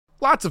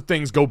Lots of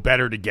things go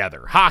better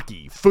together.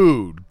 Hockey,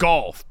 food,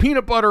 golf,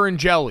 peanut butter and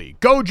jelly,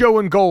 Gojo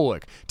and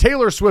Golic,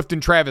 Taylor Swift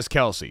and Travis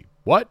Kelce.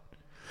 What?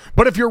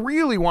 But if you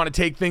really want to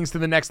take things to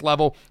the next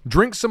level,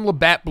 drink some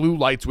Labatt Blue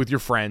Lights with your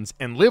friends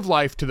and live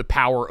life to the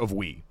power of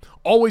we.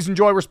 Always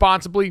enjoy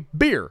responsibly.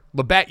 Beer,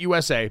 Labatt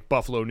USA,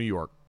 Buffalo, New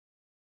York.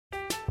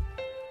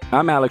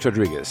 I'm Alex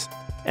Rodriguez.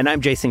 And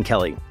I'm Jason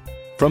Kelly.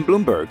 From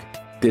Bloomberg,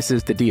 this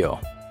is The Deal.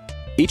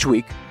 Each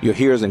week, you'll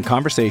hear us in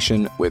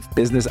conversation with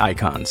business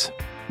icons.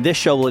 This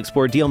show will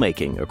explore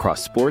deal-making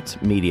across sports,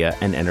 media,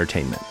 and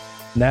entertainment.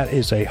 That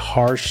is a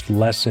harsh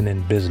lesson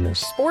in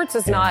business. Sports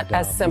is not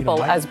as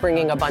simple as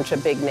bringing a bunch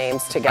of big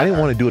names together. I didn't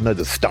want to do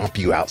another stomp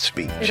you out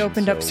speech. It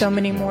opened up so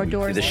many more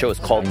doors. The show is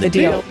called The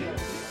Deal.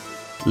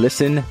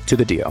 Listen to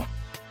The Deal.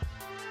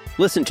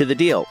 Listen to The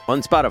Deal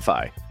on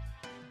Spotify.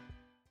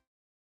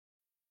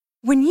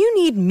 When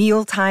you need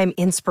mealtime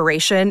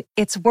inspiration,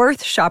 it's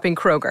worth shopping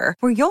Kroger,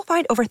 where you'll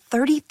find over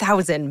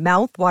 30,000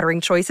 mouth-watering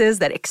choices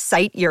that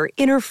excite your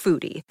inner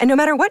foodie. And no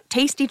matter what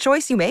tasty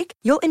choice you make,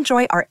 you'll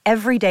enjoy our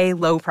everyday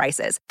low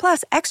prices,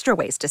 plus extra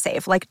ways to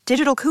save, like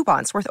digital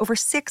coupons worth over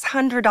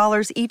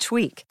 $600 each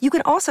week. You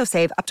can also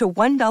save up to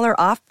 $1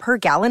 off per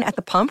gallon at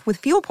the pump with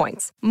fuel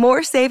points.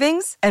 More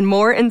savings and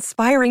more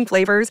inspiring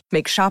flavors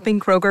make shopping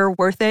Kroger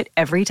worth it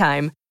every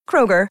time.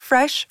 Kroger,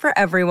 fresh for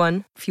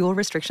everyone. Fuel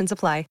restrictions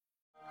apply.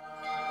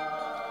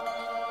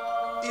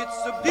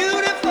 It's a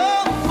beautiful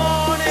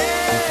morning.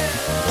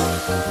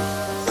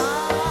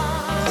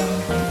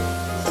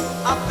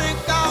 I think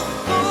I'll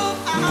go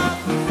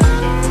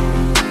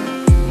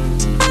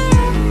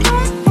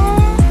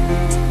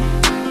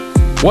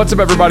out. What's up,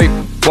 everybody?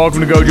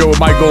 Welcome to Gojo with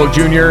Mike Golic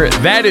Jr.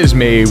 That is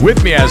me.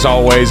 With me, as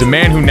always, a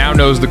man who now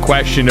knows the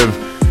question of,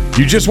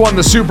 you just won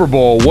the Super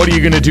Bowl, what are you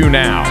going to do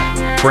now?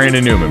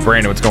 Brandon Newman.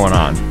 Brandon, what's going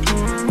on?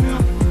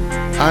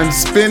 I'm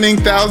spending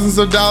thousands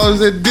of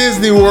dollars at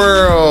Disney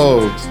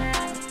World.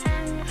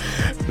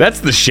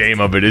 That's the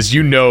shame of it, is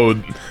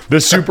the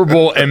Super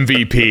Bowl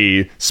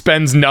MVP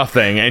spends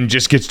nothing and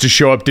just gets to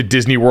show up to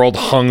Disney World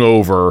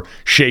hungover,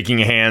 shaking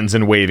hands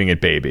and waving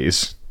at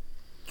babies.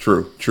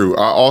 True.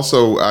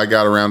 I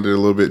got around it a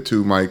little bit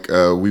too, Mike.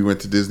 We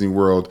went to Disney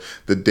World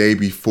the day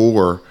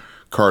before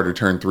Carter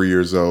turned 3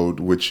 years old,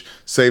 which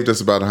saved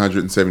us about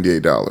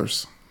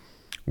 $178.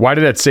 Why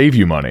did that save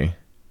you money?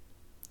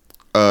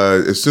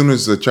 As soon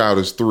as the child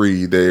is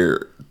 3,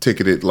 they're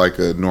ticketed like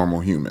a normal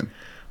human.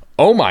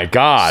 Oh my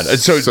God!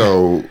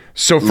 So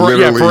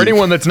for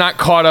anyone that's not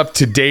caught up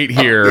to date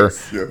here,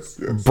 yes.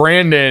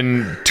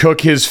 Brandon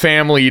took his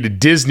family to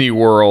Disney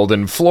World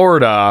in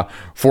Florida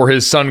for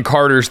his son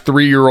Carter's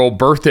 3-year-old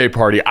birthday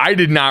party. I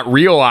did not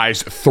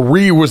realize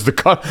 3 was the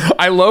cut.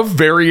 I love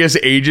various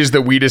ages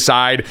that we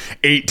decide.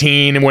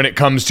 18 when it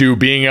comes to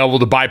being able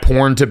to buy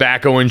porn,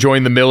 tobacco, and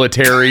join the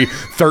military.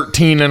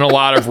 13 and a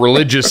lot of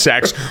religious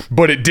sex.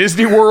 But at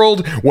Disney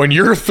World, when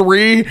you're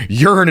 3,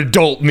 you're an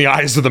adult in the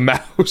eyes of the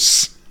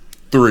mouse.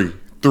 3.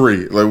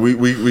 Like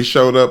we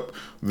showed up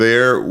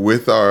there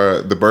with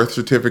the birth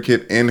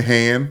certificate in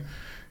hand,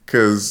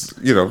 because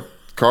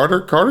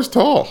Carter's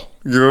tall.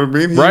 You know what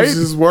I mean? He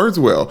uses his words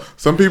well.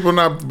 Some people are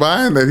not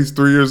buying that he's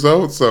 3 years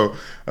old. So,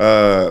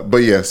 but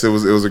yes, it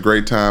was a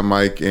great time,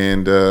 Mike,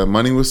 and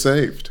money was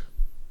saved.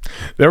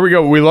 There we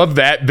go. We love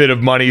that bit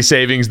of money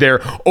savings there.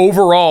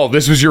 Overall,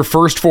 this was your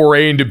first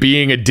foray into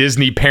being a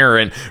Disney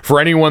parent. For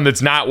anyone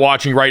that's not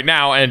watching right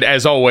now, and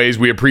as always,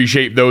 we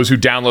appreciate those who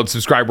download,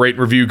 subscribe, rate,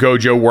 and review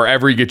Gojo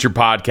wherever you get your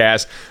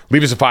podcast.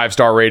 Leave us a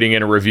 5-star rating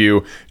and a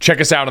review.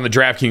 Check us out on the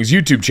DraftKings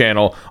YouTube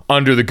channel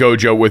under the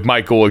Gojo with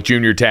Mike Golic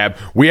Jr. tab.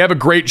 We have a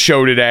great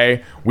show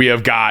today. We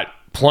have got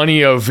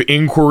plenty of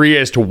inquiry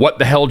as to what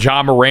the hell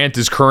Ja Morant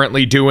is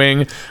currently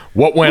doing,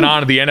 what went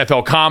on at the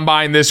NFL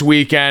Combine this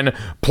weekend,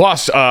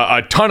 plus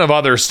a ton of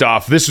other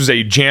stuff. This was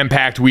a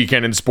jam-packed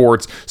weekend in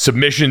sports,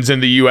 submissions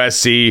in the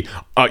UFC,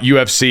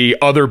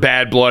 other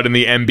bad blood in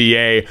the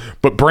NBA.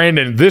 But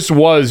Brandon, this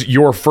was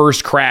your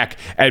first crack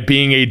at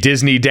being a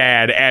Disney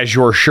dad, as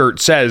your shirt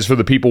says, for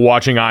the people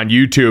watching on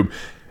YouTube.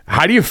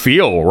 How do you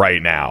feel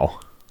right now?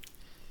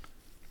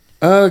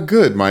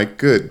 Good, Mike.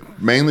 Good.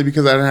 Mainly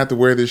because I didn't have to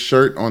wear this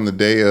shirt on the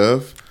day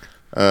of.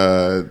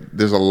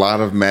 There's a lot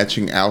of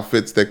matching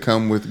outfits that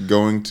come with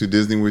going to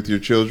Disney with your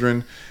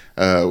children.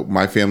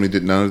 My family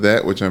did none of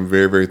that, which I'm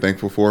very, very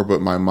thankful for. But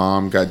my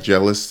mom got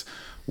jealous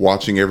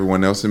watching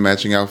everyone else in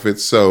matching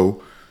outfits.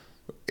 So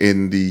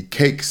in the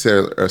cake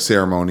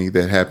ceremony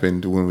that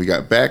happened when we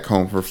got back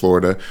home from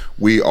Florida,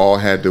 we all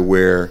had to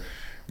wear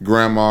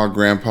grandma,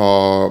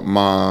 grandpa,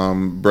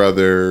 mom,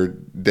 brother,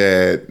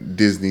 dad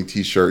Disney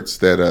t-shirts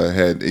that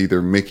had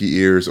either Mickey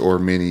ears or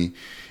Minnie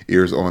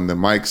ears on them,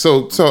 Mike.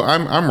 So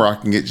I'm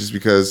rocking it just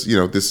because,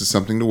 this is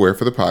something to wear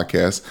for the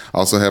podcast. I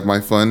also have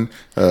my fun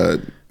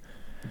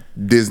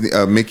Disney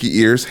Mickey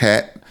ears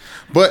hat.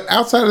 But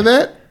outside of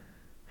that,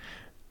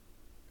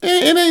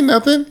 it ain't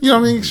nothing. You know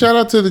what I mean? Shout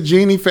out to the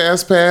Genie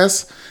Fast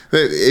Pass.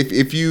 That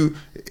if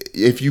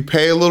you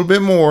pay a little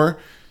bit more,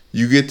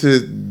 You get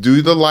to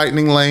do the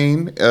lightning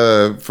lane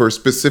for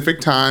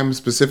specific times,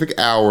 specific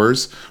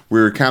hours. We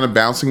were kind of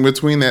bouncing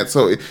between that.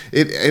 So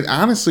it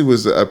honestly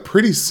was a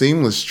pretty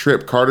seamless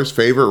trip. Carter's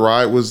favorite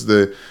ride was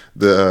the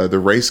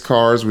race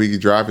cars where he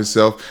could drive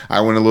himself. I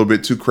went a little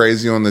bit too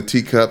crazy on the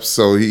teacups,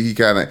 so he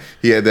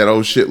had that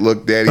old shit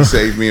look, daddy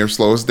save me or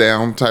slow us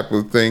down type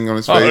of thing on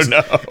his face.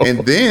 Oh, no.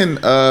 And then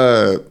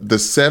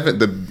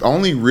the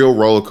only real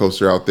roller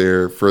coaster out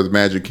there for the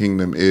Magic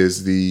Kingdom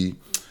is the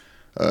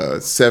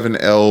Seven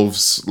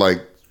Elves like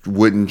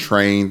wooden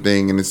train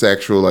thing, and it's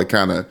actual like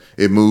kind of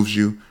it moves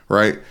you,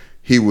 right?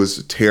 He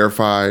was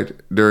terrified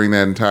during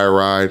that entire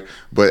ride,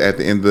 but at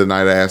the end of the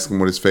night, I asked him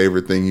what his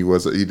favorite thing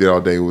he did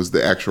all day was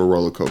the actual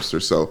roller coaster.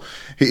 So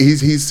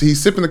he's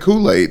sipping the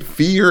Kool-Aid.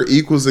 Fear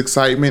equals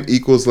excitement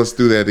equals let's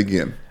do that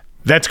again.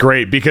 That's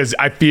great, because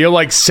I feel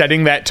like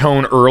setting that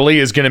tone early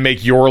is going to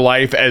make your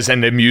life as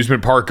an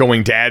amusement park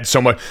going dad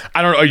so much.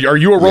 I don't know. Are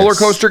you a roller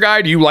coaster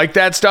guy? Do you like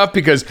that stuff?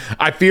 Because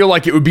I feel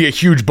like it would be a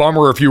huge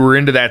bummer if you were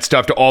into that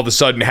stuff to all of a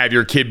sudden have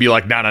your kid be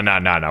like, no,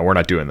 we're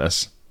not doing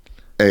this.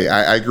 Hey,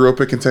 I grew up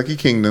at Kentucky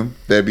Kingdom.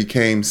 That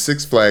became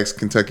Six Flags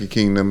Kentucky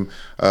Kingdom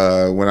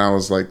when I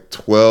was like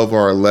 12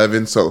 or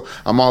 11. So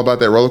I'm all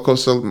about that roller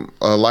coaster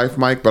life,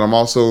 Mike, but I'm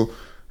also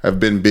have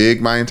been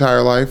big my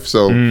entire life.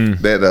 So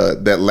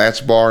that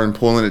latch bar and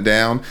pulling it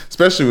down,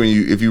 especially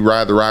if you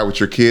ride the ride with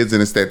your kids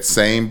and it's that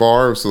same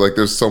bar. So like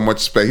there's so much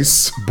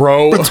space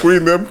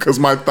between them because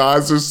my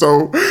thighs are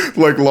so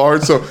like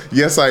large. So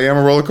yes, I am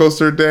a roller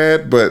coaster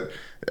dad, but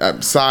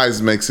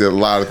size makes it a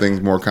lot of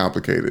things more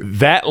complicated.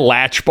 That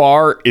latch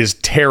bar is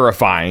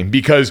terrifying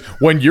because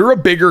when you're a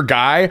bigger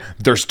guy,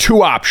 there's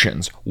two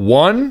options.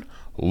 One,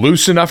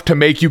 loose enough to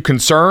make you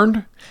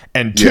concerned,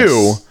 and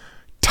two,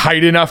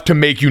 tight enough to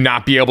make you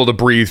not be able to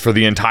breathe for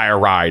the entire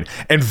ride.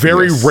 And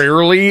very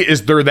rarely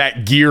is there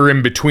that gear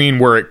in between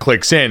where it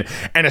clicks in.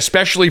 And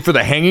especially for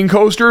the hanging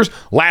coasters,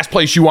 last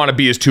place you want to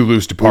be is too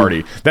loose to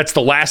party. That's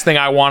the last thing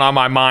I want on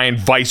my mind,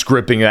 vice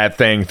gripping that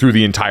thing through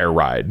the entire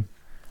ride.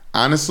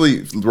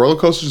 Honestly, roller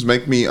coasters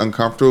make me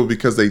uncomfortable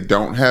because they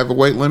don't have a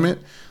weight limit.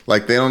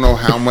 Like, they don't know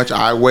how much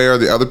I weigh or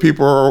the other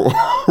people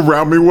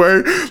around me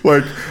weigh.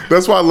 Like,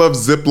 that's why I love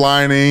zip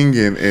lining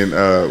and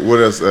what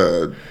else?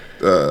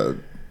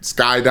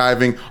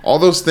 Skydiving. All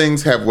those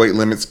things have weight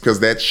limits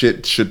because that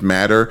shit should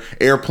matter.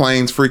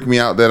 Airplanes freak me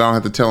out that I don't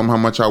have to tell them how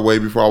much I weigh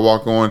before I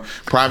walk on.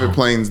 Private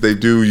planes, they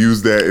do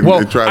use that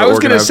and try to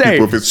organize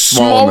people if it's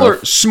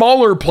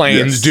smaller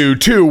planes do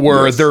too,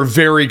 where they're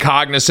very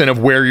cognizant of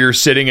where you're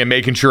sitting and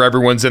making sure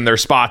everyone's in their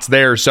spots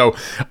there. So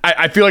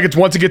I feel like it's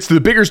once it gets to the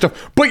bigger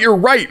stuff. But you're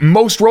right,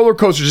 most roller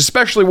coasters,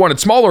 especially one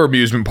at smaller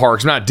amusement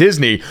parks, not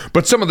Disney,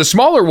 but some of the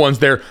smaller ones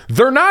they're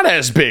not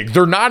as big,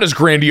 they're not as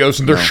grandiose,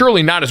 and they're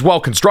surely not as well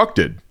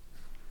constructed.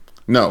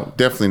 No,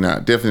 definitely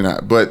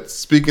not. But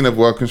speaking of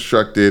well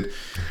constructed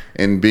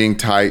and being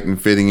tight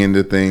and fitting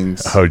into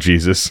things, oh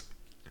Jesus,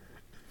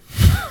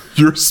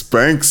 your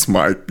Spanx,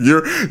 Mike,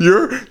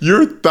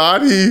 your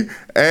thotty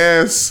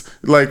ass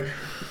like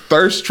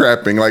thirst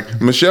trapping. Like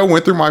Michelle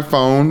went through my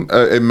phone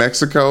in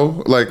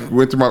Mexico, like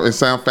went through my and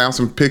found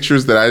some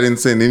pictures that I didn't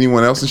send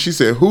anyone else, and she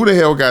said, "Who the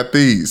hell got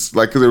these?"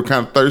 Like, because they were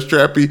kind of thirst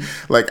trappy.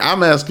 Like,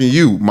 I'm asking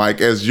you,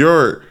 Mike, as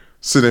your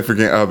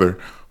significant other.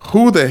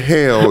 Who the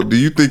hell do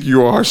you think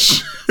you are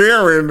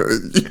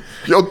sharing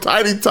your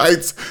tiny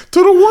tights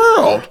to the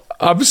world?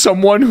 I'm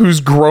someone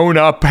who's grown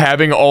up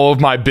having all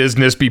of my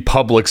business be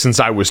public since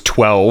I was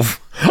 12.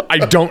 I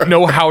don't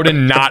know how to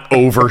not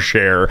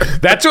overshare.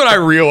 That's what I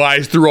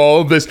realized through all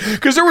of this.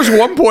 Because there was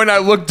one point I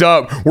looked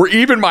up where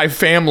even my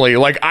family,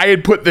 like I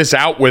had put this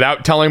out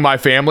without telling my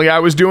family I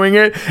was doing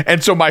it.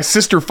 And so my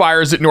sister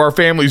fires it into our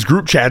family's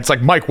group chat. It's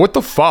like, Mike, what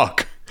the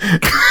fuck?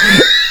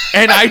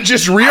 And I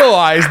just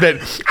realized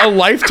that a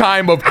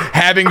lifetime of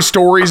having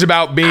stories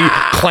about me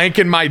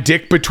clanking my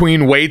dick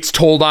between weights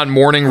told on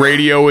morning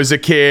radio as a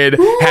kid,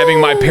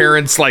 having my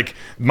parents, like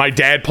my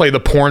dad play the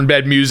porn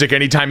bed music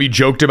anytime he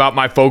joked about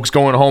my folks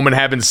going home and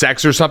having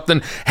sex or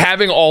something,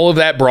 having all of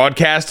that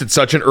broadcast at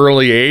such an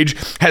early age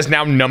has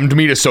now numbed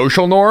me to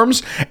social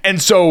norms. And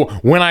so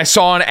when I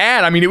saw an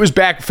ad, I mean, it was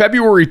back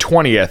February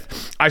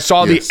 20th, I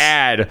saw the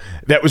ad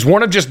that was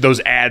one of just those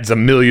ads, a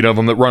million of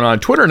them that run on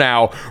Twitter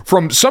now,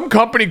 from some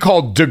company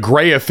called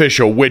DeGray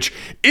Official, which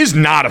is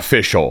not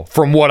official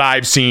from what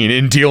I've seen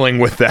in dealing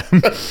with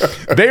them.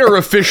 They are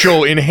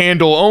official in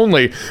handle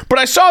only. But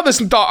I saw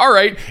this and thought, all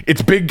right,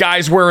 it's big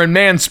guys wearing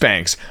man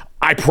spanks.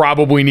 I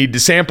probably need to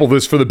sample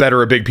this for the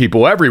better of big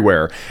people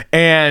everywhere.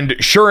 And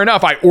sure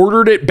enough, I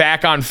ordered it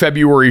back on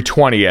February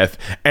 20th,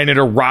 and it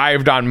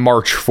arrived on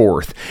March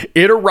 4th.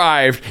 It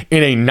arrived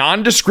in a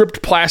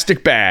nondescript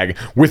plastic bag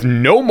with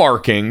no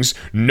markings,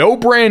 no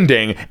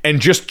branding,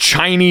 and just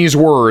Chinese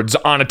words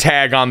on a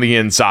tag on the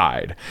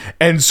inside.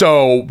 And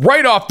so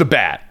right off the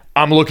bat,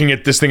 I'm looking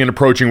at this thing and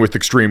approaching with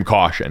extreme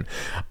caution.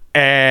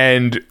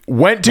 And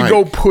went to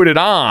go put it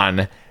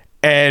on,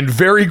 and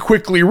very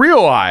quickly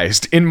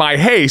realized in my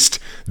haste,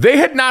 they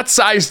had not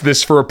sized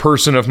this for a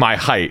person of my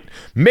height.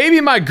 Maybe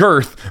my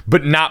girth,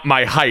 but not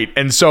my height.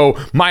 And so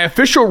my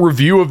official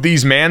review of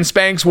these man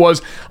spanks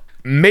was,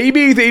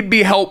 Maybe they'd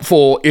be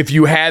helpful if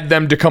you had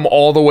them to come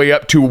all the way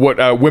up to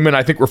what women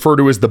I think refer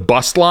to as the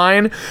bust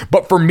line.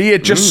 But for me,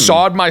 it just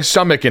sawed my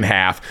stomach in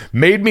half,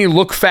 made me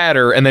look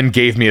fatter, and then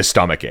gave me a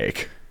stomach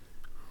ache.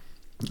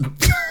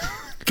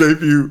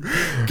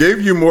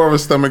 Gave you more of a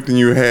stomach than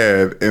you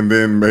had, and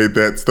then made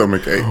that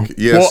stomach ache.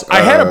 Yes. Well,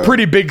 I had a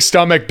pretty big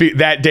stomach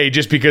that day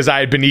just because I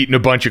had been eating a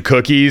bunch of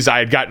cookies. I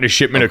had gotten a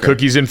shipment of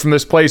cookies in from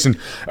this place and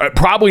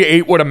probably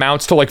ate what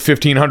amounts to like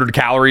 1,500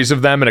 calories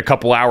of them in a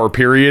couple-hour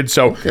period.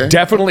 So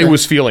definitely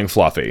was feeling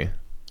fluffy.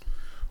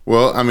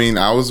 Well, I mean,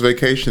 I was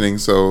vacationing,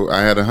 so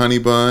I had a honey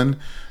bun.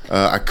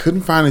 I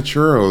couldn't find the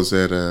churros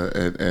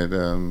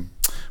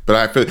but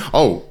I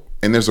feel.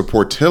 And there's a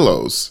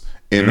Portillo's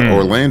in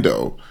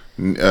Orlando.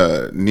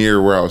 Near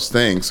where I was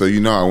staying, so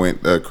I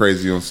went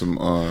crazy on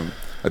some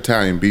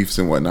Italian beefs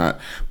and whatnot.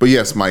 But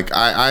yes, Mike,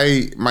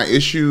 I my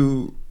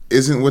issue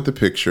isn't with the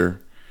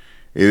picture.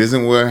 It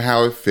isn't with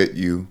how it fit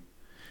you.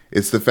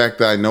 It's the fact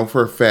that I know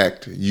for a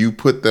fact you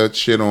put that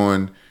shit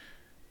on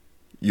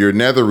your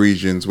nether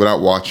regions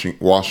without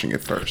washing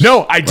it first.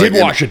 No, I did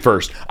wash it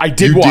first. I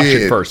did wash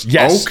it first.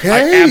 Yes.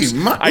 Okay.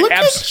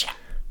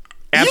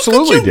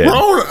 Absolutely did.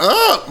 Grown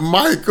up,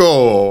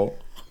 Michael.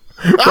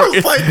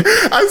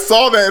 I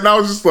saw that and I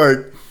was just like,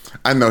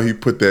 I know he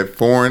put that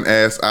foreign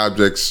ass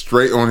object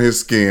straight on his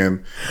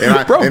skin,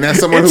 and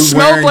that's someone who's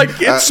wearing.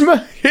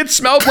 It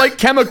smelled like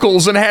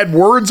chemicals and had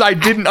words I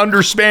didn't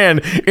understand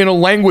in a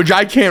language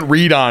I can't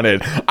read on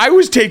it. I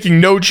was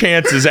taking no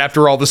chances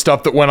after all the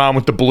stuff that went on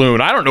with the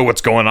balloon. I don't know what's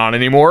going on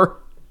anymore.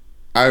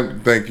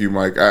 Thank you,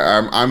 Mike.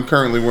 I'm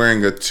currently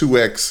wearing a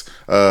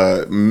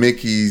 2X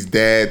Mickey's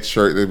dad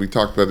shirt that we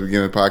talked about at the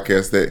beginning of the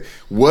podcast that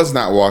was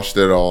not washed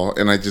at all,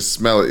 and I just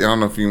smell it. I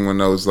don't know if anyone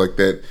knows, like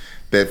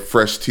that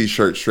fresh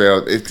T-shirt straight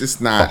out. It's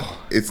just not.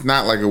 It's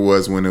not like it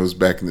was when it was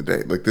back in the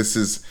day. Like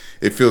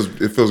it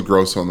feels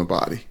gross on the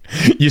body.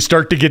 You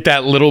start to get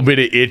that little bit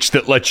of itch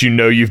that lets you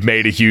know you've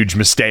made a huge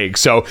mistake.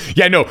 So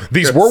yeah, no,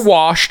 these were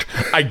washed.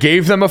 I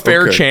gave them a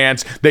fair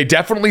chance. They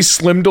definitely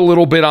slimmed a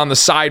little bit on the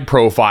side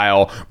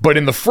profile, but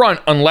in the front,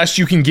 unless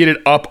you can get it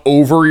up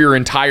over your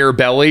entire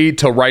belly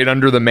to right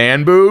under the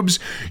man boobs,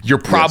 you're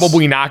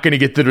probably not going to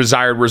get the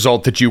desired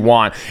result that you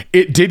want.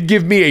 It did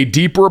give me a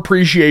deeper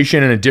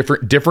appreciation and a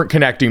different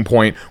connecting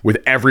point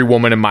with every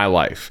woman in my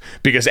life.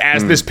 Because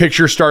as this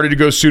picture started to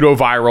go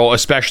pseudo-viral,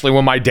 especially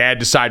when my dad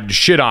decided to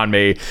shit on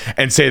me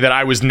and say that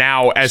I was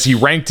now, as he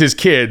ranked his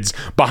kids,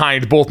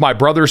 behind both my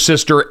brother,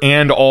 sister,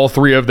 and all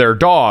three of their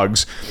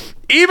dogs,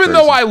 even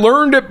though I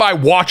learned it by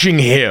watching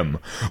him.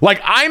 Like,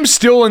 I'm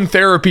still in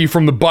therapy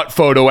from the butt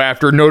photo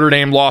after Notre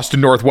Dame lost to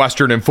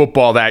Northwestern in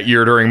football that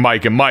year during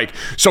Mike and Mike.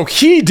 So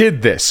he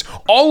did this.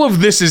 All of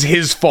this is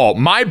his fault.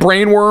 My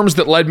brainworms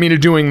that led me to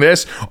doing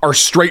this are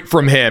straight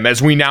from him as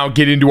we now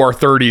get into our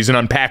 30s and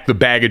unpack the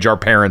baggage our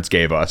parents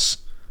gave us.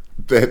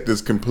 That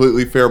is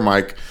completely fair,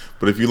 Mike.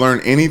 But if you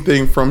learn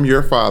anything from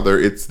your father,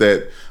 it's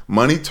that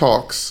money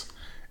talks.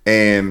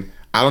 And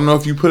I don't know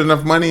if you put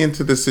enough money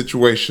into this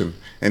situation,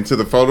 into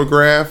the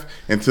photograph,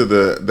 into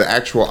the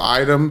actual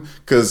item,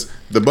 because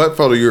the butt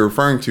photo you're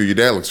referring to, your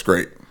dad looks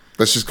great.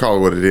 Let's just call it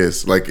what it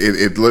is. Like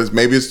it looks,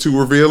 maybe it's too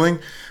revealing,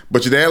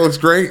 but your dad looks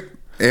great.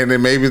 And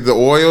then maybe the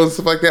oil and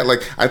stuff like that.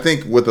 Like, I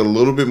think with a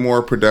little bit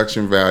more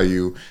production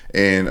value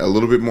and a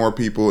little bit more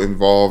people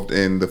involved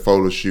in the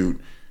photo shoot,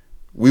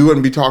 we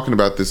wouldn't be talking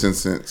about this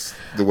instance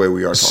the way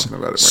we are talking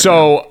about it right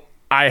now.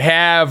 I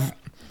have,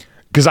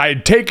 because I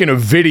had taken a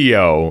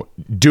video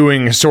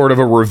doing sort of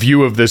a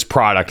review of this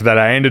product that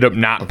I ended up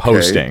not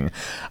posting.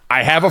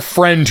 I have a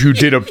friend who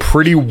did a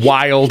pretty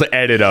wild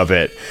edit of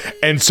it.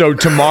 And so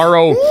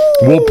tomorrow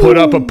we'll put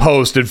up a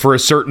post, and for a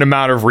certain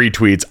amount of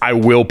retweets, I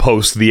will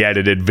post the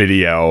edited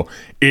video.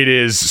 It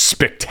is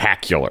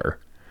spectacular.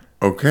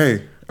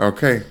 Okay,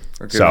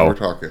 so we're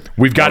talking.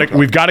 We've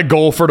got a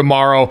goal for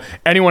tomorrow.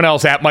 Anyone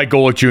else at Mike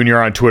Golick Jr.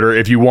 on Twitter,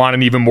 if you want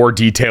an even more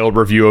detailed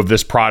review of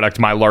this product,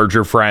 my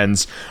larger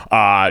friends,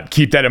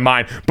 keep that in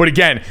mind. But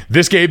again,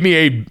 this gave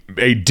me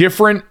a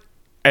different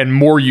and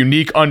more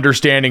unique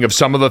understanding of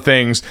some of the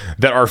things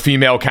that our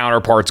female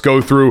counterparts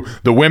go through.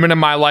 The women in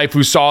my life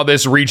who saw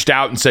this reached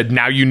out and said,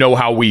 now you know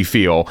how we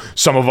feel.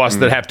 Some of us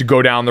that have to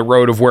go down the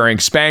road of wearing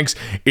Spanx,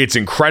 it's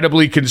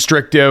incredibly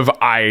constrictive.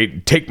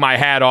 I take my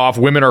hat off.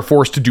 Women are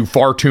forced to do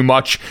far too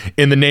much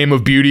in the name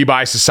of beauty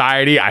by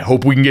society. I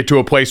hope we can get to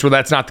a place where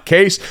that's not the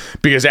case,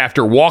 because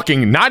after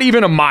walking not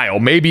even a mile,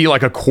 maybe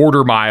like a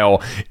quarter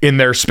mile in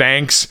their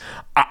Spanx,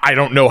 I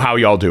don't know how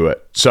y'all do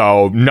it.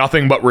 So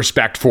nothing but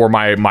respect for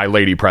my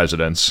lady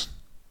presidents.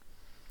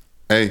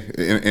 Hey,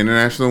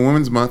 International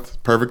Women's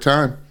Month. Perfect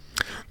time.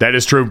 That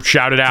is true.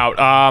 Shout it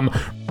out.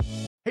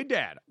 Hey,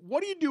 Dad,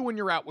 what do you do when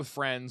you're out with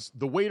friends?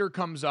 The waiter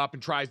comes up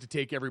and tries to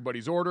take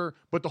everybody's order,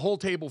 but the whole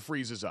table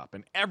freezes up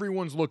and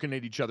everyone's looking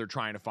at each other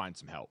trying to find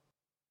some help.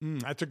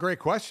 That's a great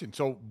question.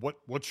 So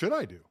what should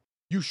I do?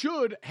 You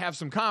should have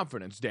some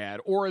confidence,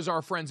 Dad, or as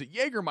our friends at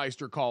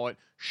Jägermeister call it,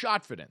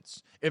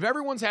 shotfidence. If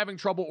everyone's having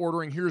trouble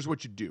ordering, here's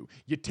what you do.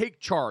 You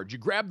take charge. You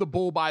grab the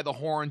bull by the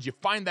horns. You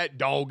find that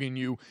dog in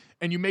you,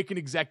 and you make an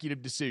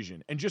executive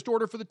decision. And just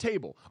order for the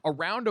table a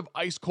round of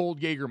ice-cold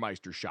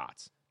Jägermeister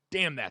shots.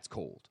 Damn, that's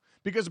cold.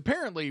 Because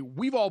apparently,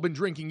 we've all been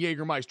drinking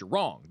Jägermeister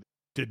wrong.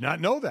 Did not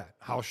know that.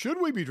 How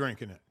should we be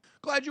drinking it?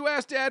 Glad you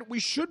asked, Dad. We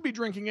should be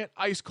drinking it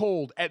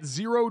ice-cold at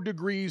 0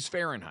 degrees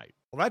Fahrenheit.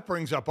 Well, that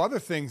brings up other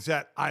things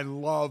that I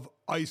love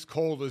ice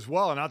cold as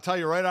well. And I'll tell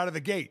you right out of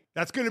the gate,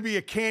 that's going to be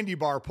a candy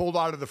bar pulled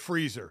out of the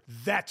freezer.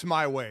 That's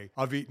my way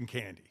of eating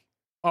candy.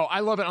 Oh,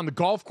 I love it. On the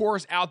golf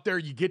course out there,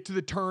 you get to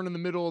the turn in the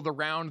middle of the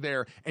round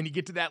there, and you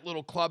get to that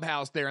little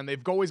clubhouse there, and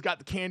they've always got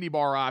the candy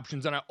bar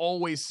options, and I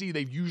always see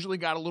they've usually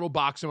got a little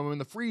box of them in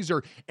the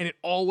freezer, and it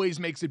always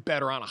makes it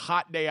better on a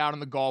hot day out on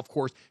the golf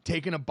course,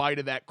 taking a bite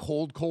of that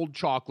cold, cold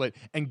chocolate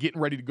and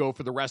getting ready to go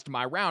for the rest of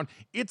my round.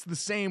 It's the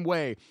same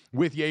way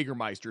with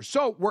Jägermeister.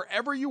 So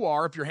wherever you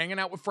are, if you're hanging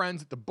out with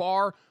friends at the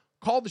bar,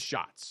 call the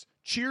shots.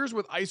 Cheers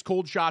with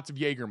ice-cold shots of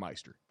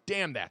Jägermeister.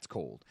 Damn, that's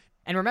cold.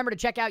 And remember to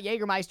check out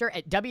Jägermeister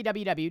at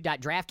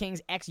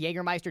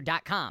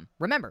www.draftkingsxjagermeister.com.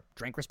 Remember,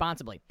 drink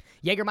responsibly.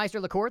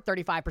 Jägermeister liqueur,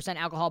 35%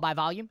 alcohol by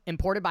volume,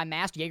 imported by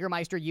Mast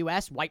Jägermeister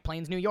US, White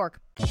Plains, New York.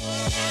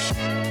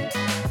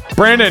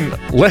 Brandon,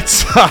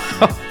 let's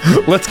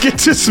get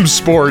to some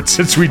sports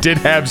since we did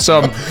have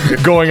some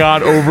going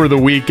on over the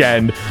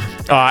weekend.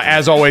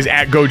 As always,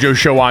 at Gojo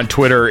Show on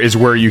Twitter is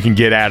where you can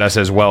get at us,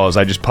 as well as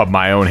I just pub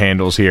my own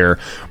handles here.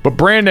 But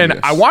Brandon, yes.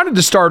 I wanted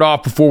to start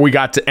off before we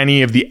got to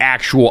any of the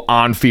actual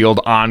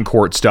on-field,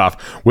 on-court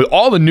stuff with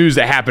all the news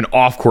that happened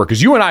off-court,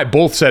 because you and I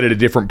both said at a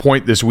different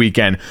point this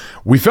weekend,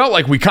 we felt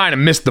like we kind of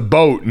missed the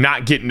boat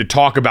not getting to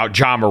talk about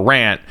Ja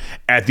Morant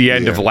at the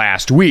end of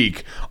last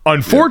week.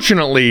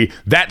 Unfortunately,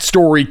 that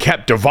story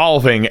kept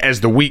evolving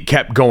as the week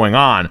kept going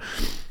on.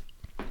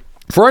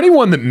 For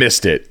anyone that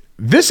missed it,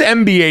 this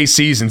NBA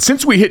season,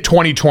 since we hit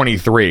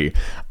 2023,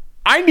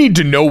 I need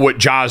to know what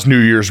Ja's New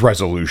Year's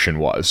resolution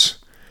was.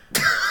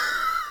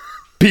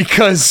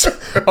 Because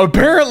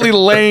apparently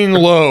laying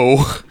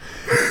low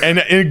and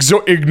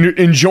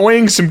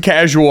enjoying some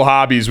casual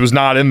hobbies was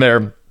not in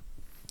there.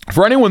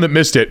 For anyone that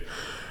missed it,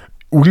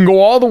 we can go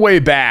all the way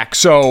back.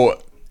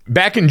 So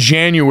back in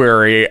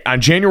January,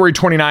 on January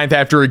 29th,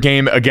 after a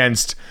game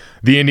against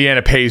the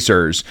Indiana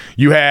Pacers,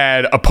 you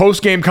had a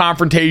post-game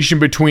confrontation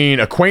between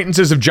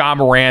acquaintances of Ja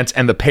Morant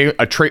and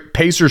the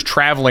Pacers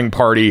traveling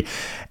party.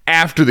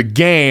 After the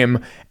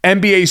game,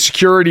 NBA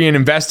security and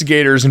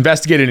investigators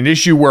investigated an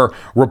issue where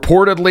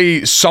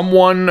reportedly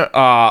someone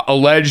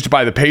alleged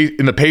by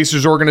in the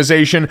Pacers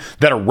organization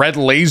that a red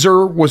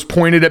laser was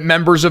pointed at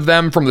members of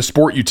them from the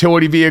sport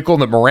utility vehicle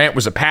that Morant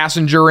was a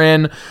passenger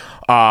in.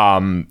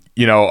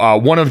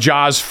 One of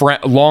Ja's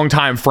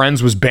longtime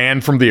friends was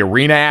banned from the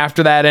arena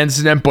after that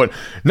incident, but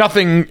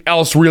nothing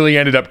else really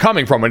ended up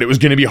coming from it. It was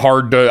going to be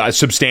hard to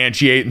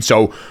substantiate, and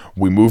so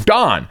we moved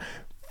on.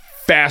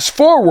 Fast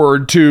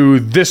forward to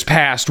this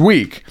past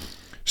week.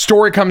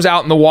 Story comes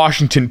out in the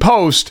Washington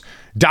Post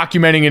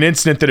documenting an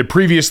incident that had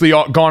previously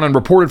gone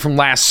unreported from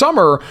last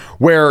summer,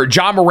 where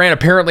Ja Morant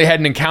apparently had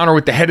an encounter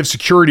with the head of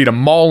security at a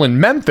mall in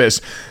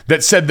Memphis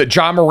that said that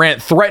Ja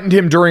Morant threatened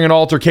him during an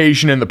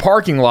altercation in the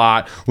parking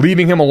lot,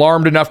 leaving him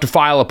alarmed enough to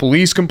file a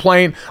police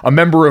complaint. A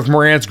member of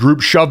Morant's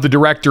group shoved the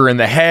director in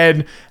the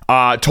head,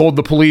 told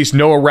the police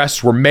no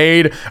arrests were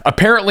made.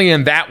 Apparently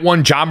in that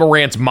one, Ja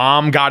Morant's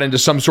mom got into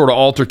some sort of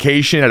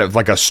altercation at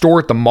a store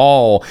at the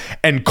mall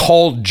and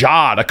called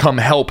Ja to come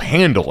help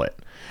handle it.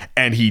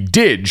 And he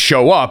did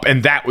show up,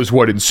 and that was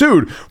what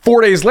ensued.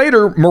 4 days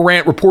later,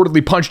 Morant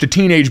reportedly punched a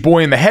teenage boy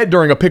in the head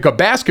during a pickup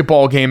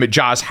basketball game at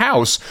Ja's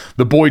house.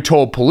 The boy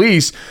told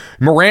police.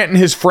 Morant and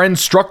his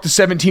friends struck the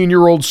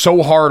 17-year-old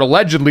so hard,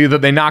 allegedly,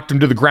 that they knocked him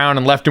to the ground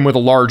and left him with a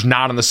large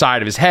knot on the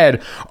side of his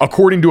head,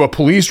 according to a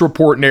police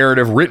report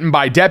narrative written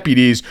by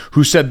deputies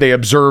who said they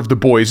observed the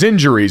boy's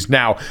injuries.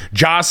 Now,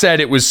 Ja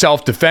said it was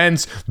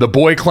self-defense. The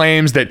boy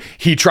claims that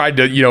he tried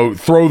to,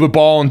 throw the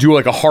ball and do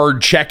a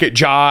hard check at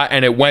Ja,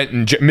 and it went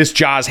and missed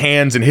Ja's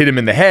hands and hit him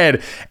in the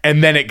head,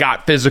 and then it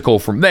got physical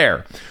from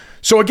there.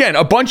 So again,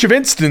 a bunch of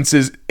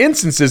instances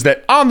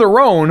that on their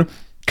own,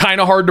 kind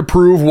of hard to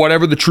prove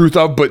whatever the truth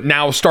of, but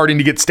now starting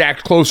to get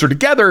stacked closer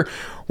together.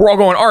 We're all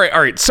going, all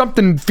right,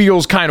 something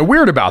feels kind of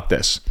weird about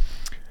this.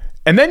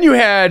 And then you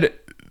had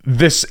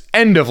this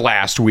end of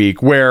last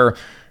week where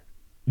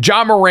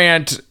Ja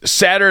Morant it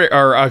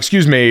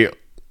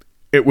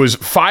was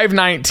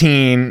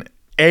 5:19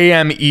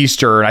 a.m.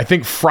 Eastern, I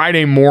think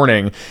Friday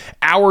morning,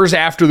 hours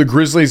after the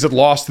Grizzlies had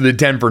lost to the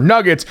Denver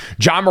Nuggets.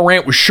 Ja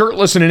Morant was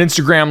shirtless in an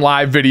Instagram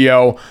live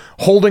video,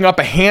 holding up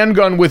a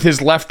handgun with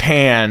his left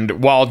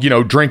hand while,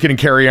 drinking and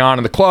carry on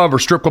in the club or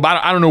strip club.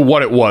 I don't know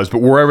what it was,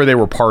 but wherever they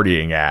were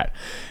partying at.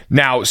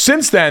 Now,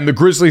 since then, the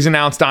Grizzlies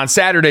announced on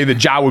Saturday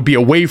that Ja would be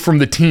away from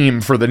the team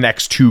for the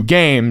next 2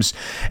 games.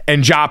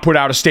 And Ja put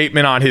out a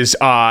statement on his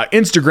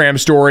Instagram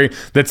story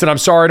that said, "I'm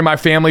sorry to my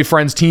family,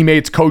 friends,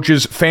 teammates,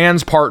 coaches,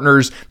 fans,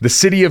 partners, the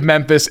city of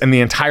Memphis, and the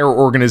entire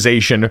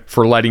organization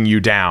for letting you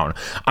down.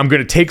 I'm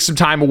going to take some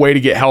time away to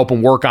get help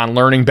and work on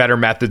learning better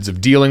methods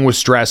of dealing with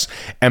stress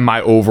and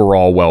my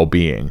overall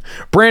well-being.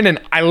 Brandon,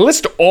 I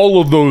list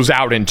all of those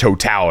out in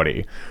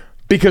totality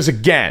because,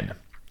 again,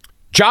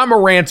 Ja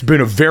Morant's been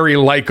a very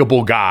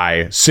likable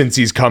guy since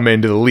he's come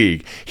into the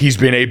league. He's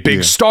been a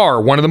big star,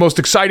 one of the most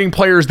exciting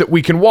players that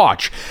we can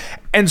watch.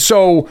 And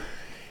so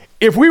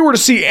if we were to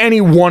see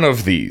any one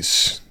of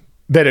these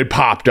that had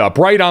popped up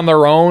right on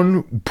their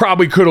own,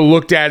 probably could have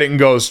looked at it and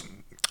goes,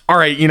 all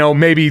right,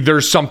 maybe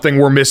there's something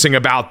we're missing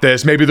about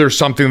this. Maybe there's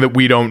something that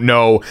we don't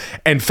know,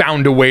 and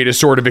found a way to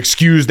sort of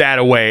excuse that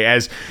away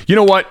as, you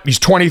know what, he's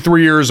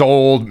 23 years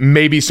old.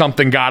 Maybe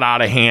something got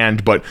out of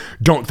hand, but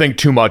don't think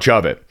too much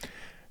of it.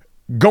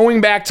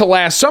 Going back to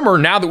last summer,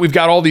 now that we've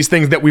got all these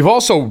things that we've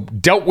also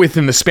dealt with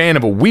in the span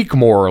of a week,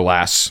 more or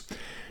less,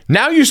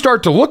 now you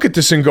start to look at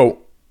this and go,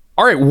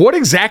 all right, what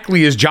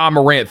exactly is Ja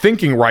Morant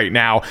thinking right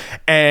now?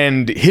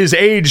 And his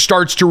age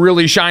starts to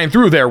really shine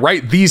through there,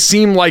 right? These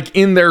seem like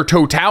in their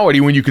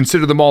totality, when you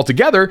consider them all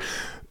together,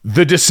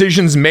 the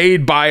decisions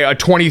made by a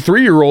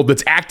 23-year-old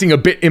that's acting a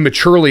bit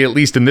immaturely, at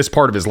least in this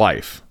part of his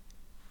life.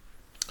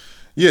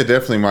 Yeah,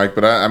 definitely, Mike.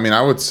 But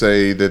I would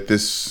say that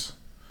this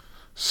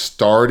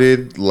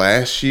started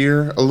last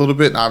year a little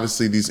bit.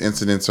 Obviously, these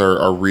incidents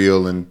are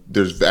real and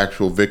there's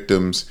actual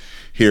victims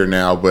here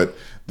now, but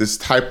this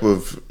type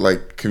of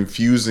like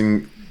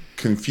confusing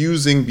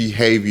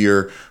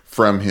behavior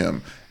from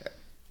him.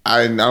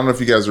 I don't know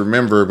if you guys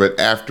remember, but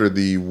after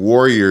the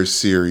Warriors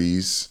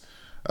series,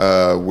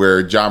 where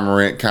Ja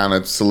Morant kind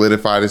of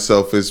solidified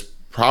himself as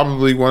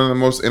probably one of the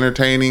most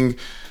entertaining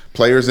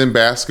players in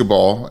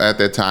basketball at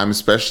that time,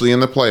 especially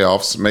in the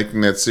playoffs, making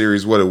that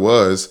series what it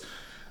was.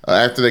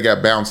 After they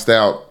got bounced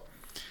out,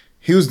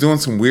 he was doing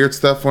some weird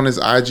stuff on his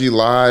IG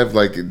Live,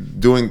 like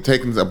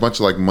taking a bunch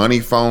of like money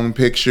phone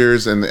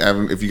pictures. And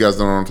if you guys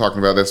don't know what I'm talking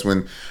about, that's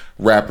when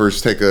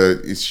rappers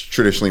it's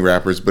traditionally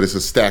rappers, but it's a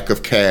stack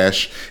of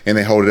cash and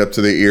they hold it up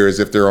to their ear as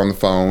if they're on the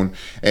phone,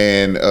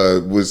 and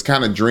was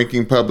kind of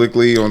drinking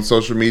publicly on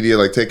social media,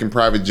 like taking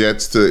private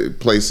jets to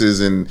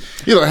places and,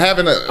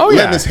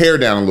 letting his hair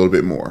down a little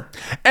bit more.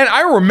 And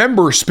I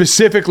remember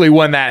specifically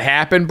when that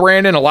happened,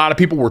 Brandon, a lot of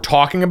people were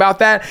talking about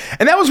that.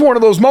 And that was one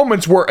of those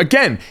moments where,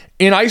 again,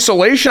 in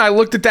isolation, I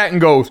looked at that and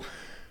goes,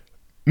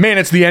 man,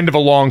 it's the end of a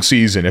long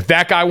season. If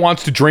that guy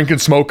wants to drink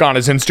and smoke on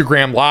his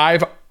Instagram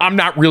Live, I'm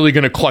not really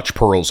going to clutch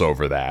pearls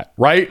over that,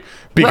 right?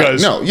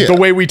 Because the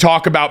way we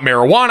talk about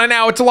marijuana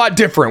now, it's a lot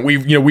different.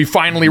 We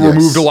finally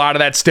removed a lot of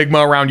that stigma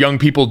around young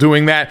people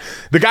doing that.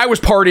 The guy was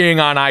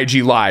partying on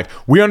IG Live.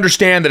 We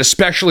understand that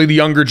especially the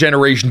younger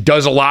generation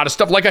does a lot of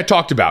stuff like I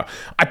talked about.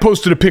 I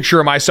posted a picture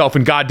of myself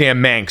in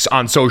goddamn Manx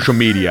on social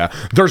media.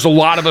 There's a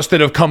lot of us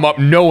that have come up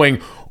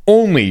knowing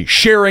only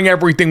sharing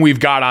everything we've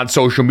got on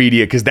social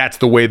media because that's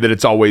the way that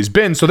it's always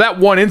been. So that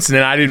one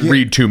incident I didn't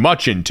read too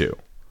much into.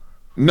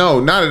 No,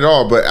 not at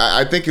all. But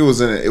I think it was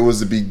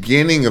the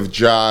beginning of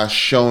Josh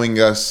showing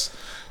us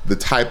the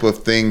type of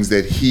things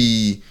that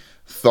he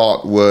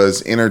thought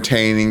was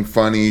entertaining,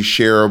 funny,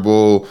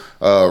 shareable,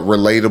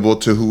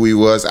 relatable to who he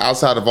was,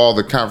 outside of all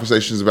the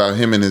conversations about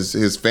him and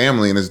his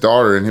family and his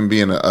daughter and him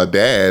being a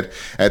dad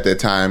at that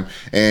time.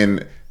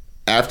 And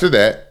after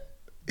that,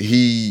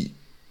 he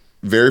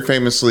very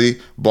famously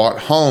bought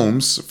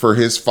homes for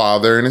his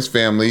father and his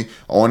family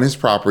on his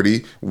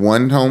property.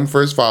 One home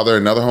for his father,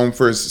 another home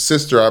for his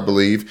sister, I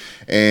believe.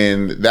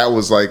 And that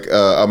was like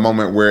a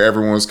moment where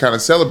everyone was kind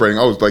of celebrating.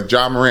 Oh, it's like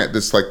Ja Morant,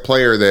 this like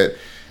player that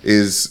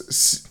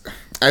is,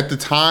 at the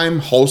time,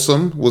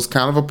 wholesome, was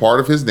kind of a part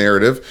of his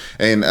narrative,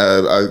 and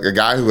a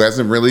guy who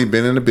hasn't really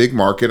been in a big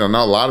market. I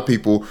know a lot of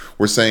people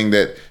were saying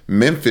that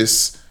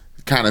Memphis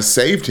kind of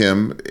saved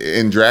him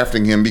in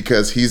drafting him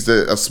because he's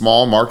a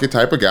small market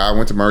type of guy.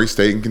 Went to Murray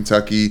State in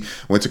Kentucky,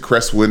 went to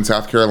Crestwood in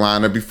South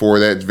Carolina before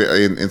that,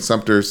 in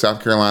Sumter,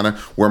 South Carolina,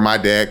 where my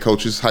dad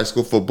coaches high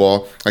school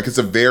football. Like, it's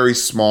a very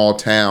small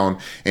town,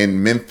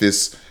 and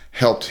Memphis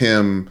helped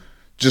him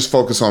just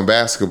focus on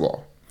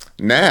basketball.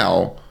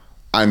 Now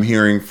I'm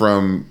hearing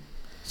from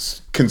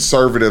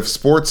conservative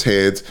sports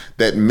heads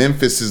that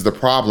Memphis is the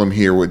problem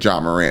here with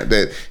Ja Morant,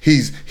 that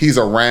he's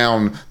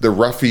around the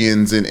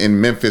ruffians in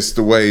Memphis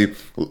the way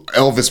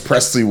Elvis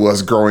Presley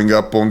was growing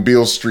up on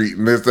Beale Street,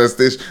 and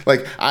this.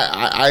 Like,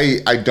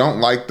 I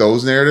don't like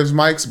those narratives,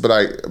 Mike's, but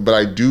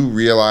I do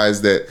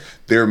realize that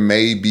there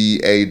may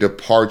be a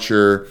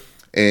departure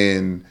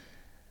in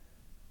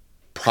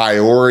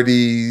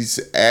priorities,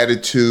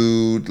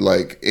 attitude,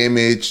 like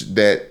image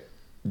that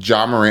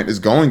Ja Morant is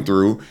going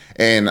through.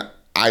 And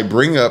I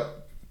bring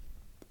up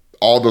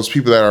all those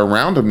people that are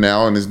around him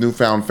now and his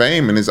newfound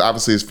fame, and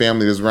obviously his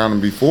family that was around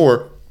him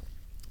before,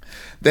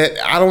 that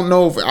I don't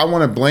know if I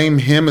want to blame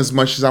him as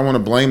much as I want to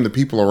blame the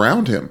people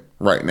around him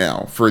right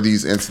now for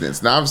these incidents.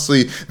 And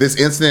obviously this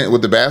incident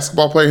with the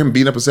basketball player, him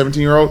beating up a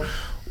 17-year-old,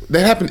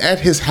 that happened at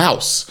his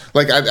house.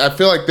 Like, I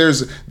feel like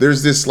there's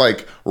this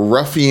like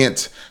ruffian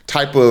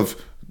type of,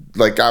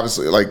 like,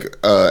 obviously like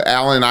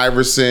Allen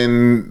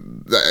Iverson,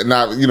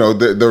 Now,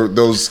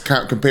 those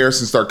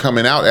comparisons start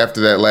coming out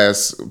after that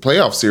last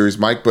playoff series,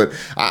 Mike, but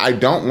I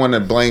don't want to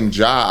blame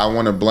Ja. I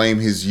want to blame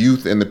his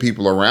youth and the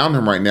people around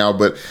him right now.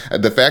 But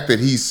the fact that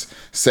he's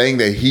saying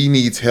that he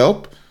needs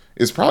help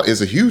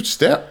is a huge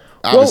step.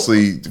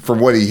 Obviously, from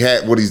what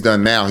he's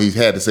done now, he's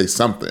had to say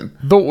something.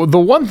 The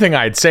one thing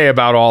I'd say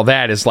about all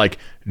that is, like,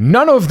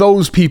 none of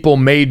those people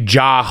made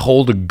Ja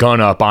hold a gun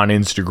up on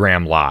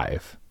Instagram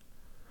Live.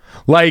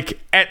 Like,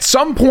 at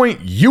some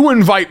point, you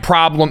invite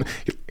problem.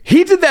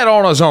 He did that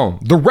on his own.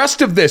 The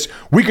rest of this,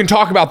 we can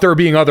talk about there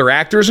being other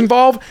actors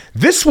involved.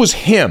 This was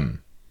him.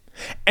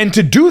 And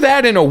to do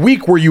that in a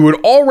week where you had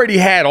already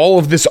had all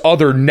of this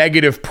other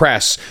negative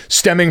press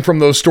stemming from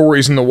those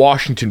stories in the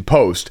Washington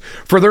Post,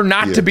 for there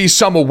not to be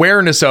some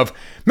awareness of,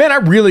 man, I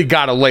really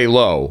got to lay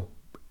low.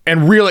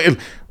 And really,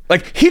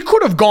 like, he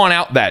could have gone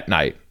out that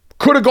night,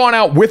 could have gone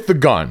out with the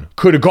gun,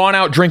 could have gone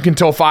out drinking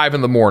till 5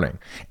 a.m.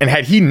 And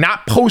had he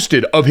not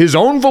posted of his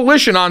own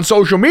volition on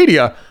social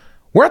media,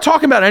 we're not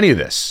talking about any of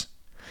this.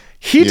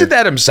 He did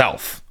that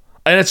himself.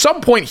 And at some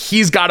point,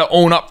 he's got to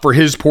own up for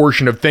his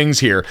portion of things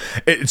here.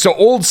 It's an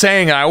old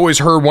saying I always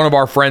heard one of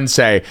our friends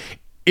say,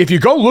 if you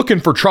go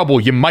looking for trouble,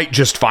 you might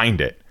just find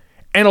it.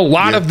 And a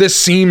lot of this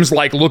seems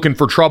like looking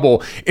for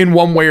trouble in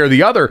one way or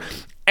the other.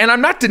 And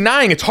I'm not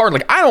denying it's hard.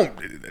 Like,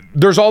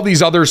 there's all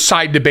these other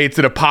side debates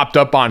that have popped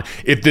up on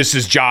if this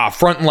is Ja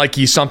fronting like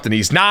he's something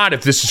he's not,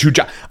 if this is who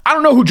I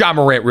don't know who Ja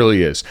Morant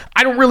really is.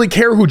 I don't really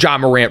care who Ja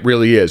Morant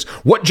really is.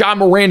 What Ja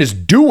Morant is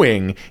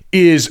doing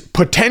is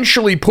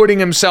potentially putting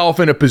himself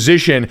in a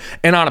position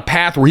and on a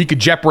path where he could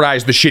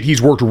jeopardize the shit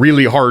he's worked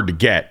really hard to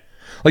get.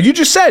 Like you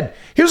just said,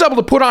 he was able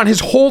to put on his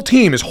whole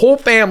team, his whole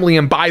family,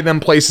 and buy them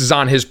places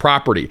on his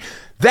property.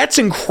 That's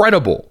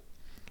incredible.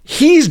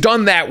 He's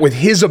done that with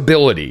his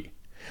ability.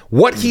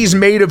 What he's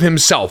made of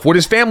himself, what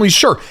his family,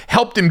 sure,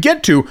 helped him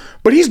get to,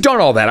 but he's done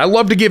all that. I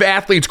love to give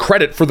athletes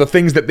credit for the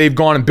things that they've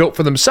gone and built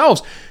for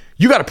themselves.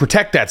 You got to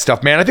protect that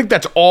stuff, man. I think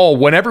that's all.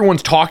 When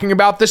everyone's talking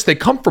about this, they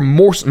come from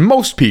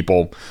most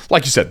people.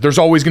 Like you said, there's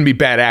always going to be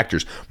bad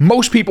actors.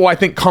 Most people, I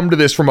think, come to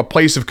this from a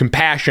place of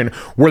compassion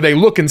where they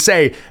look and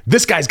say,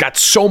 this guy's got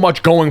so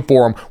much going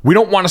for him. We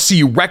don't want to see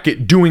you wreck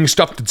it doing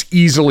stuff that's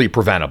easily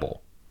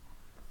preventable.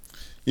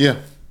 Yeah.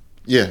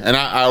 Yeah, and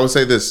I would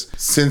say this,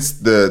 since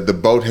the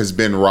boat has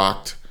been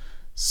rocked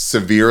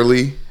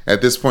severely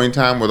at this point in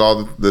time with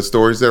all the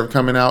stories that are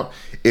coming out,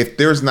 if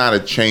there's not a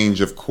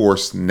change of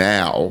course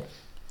now,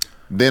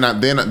 then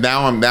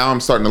I'm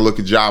starting to look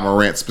at Ja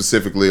Morant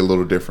specifically a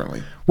little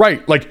differently.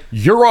 Right, like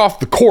you're off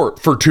the court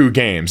for 2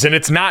 games, and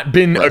it's not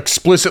been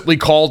explicitly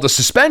called a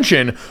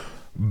suspension,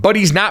 but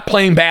he's not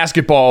playing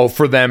basketball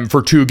for them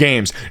for 2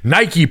 games.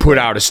 Nike put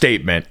out a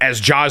statement, as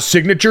Ja's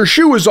signature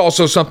shoe is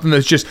also something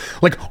that's just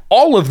like,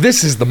 all of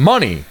this is the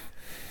money.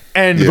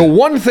 And the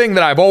one thing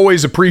that I've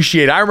always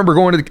appreciated, I remember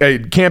going to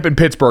camp in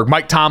Pittsburgh.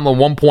 Mike Tomlin,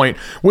 one point,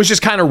 was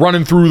just kind of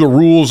running through the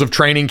rules of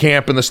training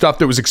camp and the stuff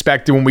that was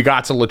expected when we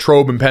got to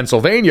Latrobe in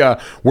Pennsylvania,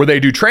 where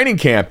they do training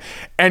camp.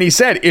 And he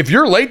said, if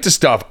you're late to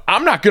stuff,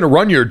 I'm not going to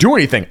run you or do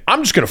anything.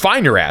 I'm just going to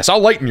fine your ass.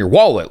 I'll lighten your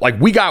wallet.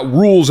 Like, we got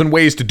rules and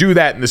ways to do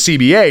that in the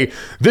CBA.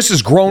 This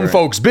is grown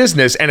folks'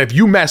 business. And if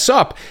you mess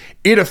up,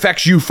 it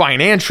affects you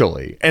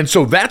financially. And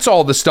so that's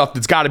all the stuff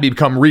that's got to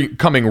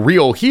becoming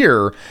real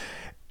here,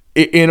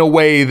 in a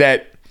way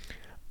that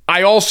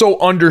I also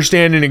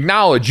understand and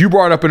acknowledge. You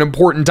brought up an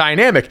important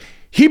dynamic.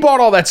 He bought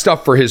all that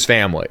stuff for his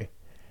family.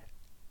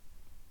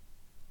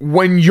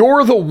 When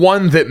you're the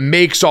one that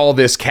makes all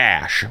this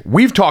cash,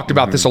 we've talked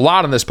about this a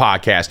lot on this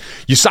podcast,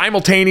 you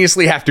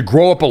simultaneously have to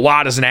grow up a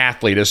lot as an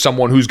athlete, as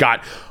someone who's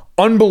got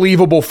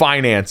unbelievable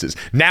finances,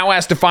 now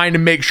has to find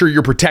and make sure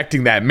you're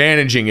protecting that,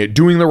 managing it,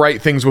 doing the right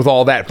things with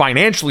all that.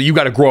 Financially, you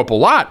got to grow up a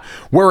lot.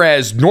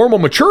 Whereas normal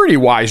maturity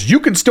wise, you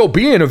can still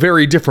be in a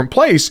very different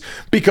place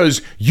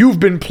because you've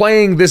been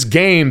playing this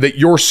game that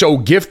you're so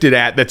gifted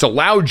at that's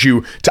allowed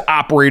you to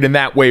operate in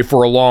that way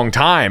for a long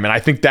time. And I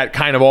think that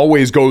kind of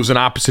always goes in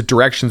opposite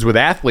directions with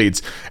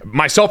athletes,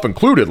 myself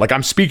included. Like,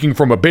 I'm speaking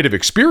from a bit of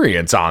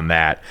experience on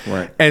that.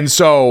 Right. And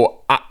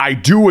so I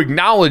do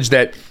acknowledge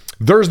that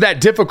there's that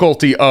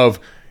difficulty of,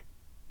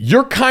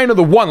 you're kind of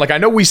the one. Like, I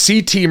know we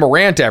see Ja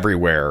Morant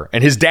everywhere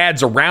and his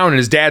dad's around and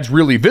his dad's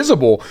really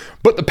visible,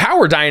 but the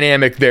power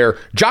dynamic there,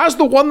 Ja's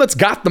the one that's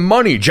got the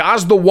money.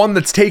 Ja's the one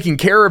that's taking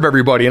care of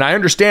everybody. And I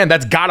understand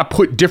that's got to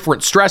put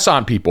different stress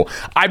on people.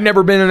 I've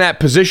never been in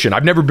that position.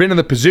 I've never been in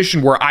the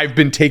position where I've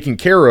been taking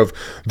care of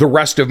the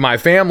rest of my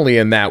family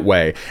in that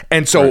way.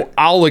 And so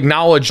I'll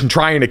acknowledge and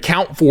try and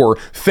account for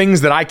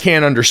things that I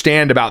can't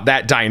understand about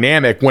that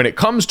dynamic when it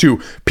comes to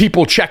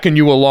people checking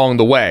you along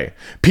the way,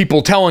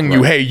 people telling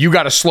you, hey, you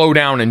got to slow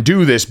down and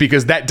do this,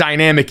 because that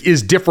dynamic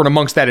is different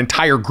amongst that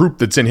entire group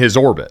that's in his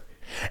orbit.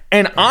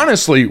 And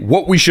honestly,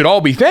 what we should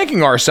all be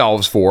thanking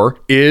ourselves for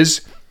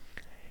is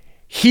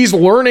he's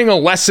learning a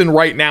lesson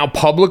right now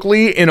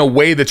publicly in a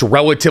way that's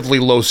relatively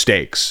low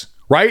stakes,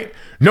 right?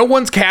 No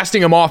one's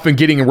casting him off and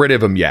getting rid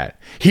of him yet.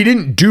 He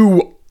didn't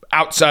do,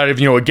 outside of,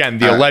 again,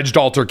 the alleged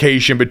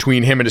altercation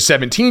between him and a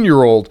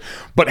 17-year-old,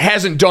 but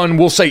hasn't done,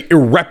 we'll say,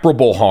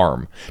 irreparable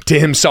harm to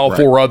himself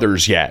or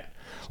others yet.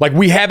 Like,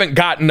 we haven't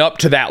gotten up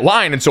to that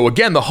line. And so,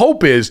 again, the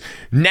hope is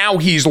now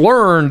he's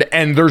learned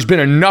and there's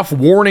been enough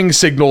warning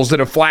signals that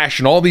have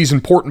flashed in all these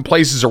important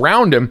places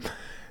around him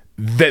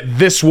that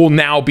this will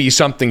now be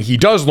something he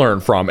does learn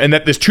from, and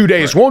that this 2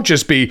 days won't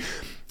just be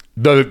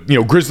the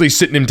Grizzlies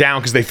sitting him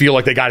down because they feel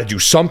like they got to do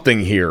something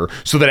here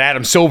so that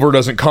Adam Silver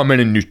doesn't come in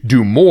and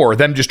do more,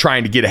 them just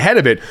trying to get ahead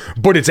of it.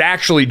 But it's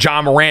actually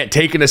Ja Morant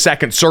taking a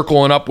second,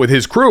 circling up with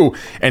his crew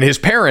and his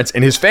parents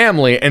and his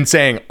family and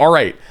saying, all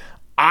right,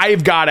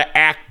 I've got to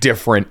act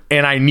different,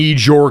 and I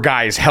need your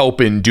guys' help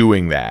in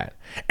doing that.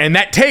 And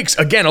that takes,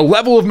 again, a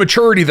level of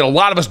maturity that a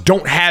lot of us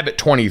don't have at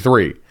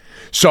 23.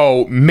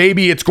 So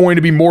maybe it's going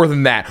to be more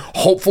than that.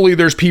 Hopefully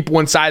there's people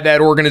inside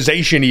that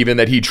organization even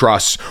that he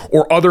trusts,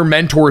 or other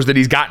mentors that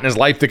he's got in his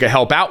life that could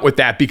help out with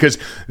that, because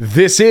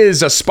this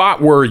is a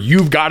spot where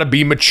you've got to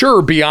be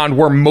mature beyond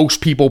where most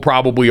people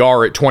probably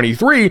are at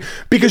 23,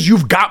 because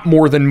you've got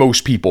more than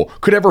most people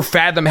could ever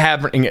fathom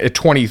having at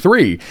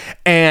 23.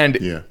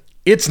 And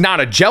it's not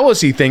a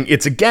jealousy thing.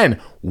 It's,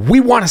 again, we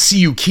want to see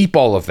you keep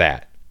all of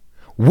that.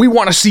 We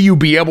want to see you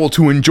be able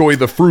to enjoy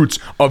the fruits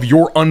of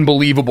your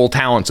unbelievable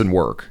talents and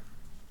work.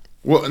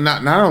 Well,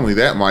 not only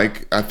that,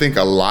 Mike, I think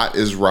a lot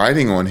is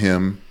riding on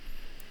him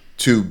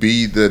to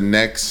be the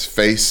next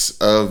face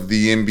of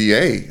the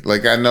NBA.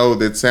 Like, I know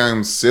that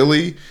sounds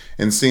silly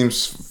and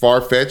seems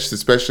far-fetched,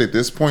 especially at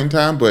this point in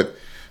time, but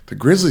the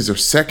Grizzlies are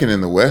second in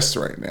the West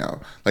right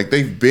now. Like,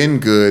 they've been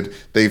good.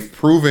 They've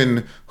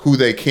proven who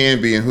they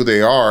can be and who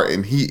they are,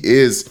 and he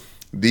is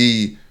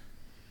the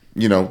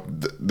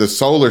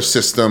solar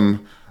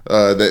system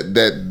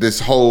that this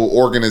whole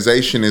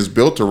organization is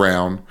built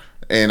around.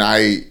 And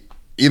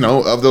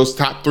of those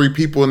top three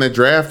people in that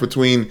draft,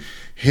 between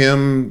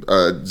him,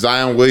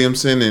 Zion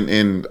Williamson,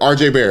 and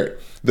RJ Barrett,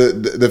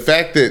 the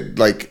fact that,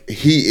 like,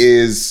 he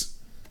is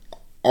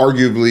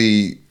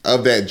arguably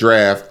of that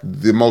draft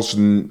the most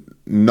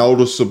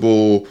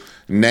noticeable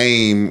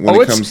name when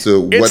it comes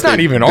to what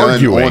they've done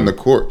on the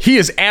court. He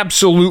is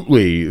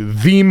absolutely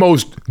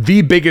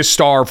the biggest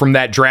star from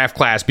that draft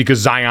class, because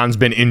Zion's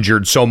been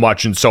injured so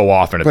much and so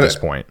often at this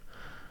point.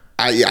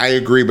 I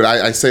agree, but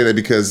I say that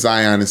because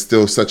Zion is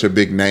still such a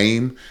big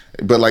name.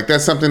 But, like,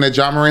 that's something that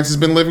Ja Morant has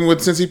been living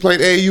with since he played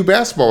AAU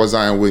basketball with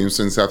Zion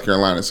Williamson in South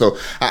Carolina. So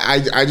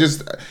I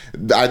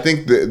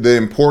think the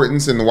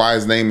importance and why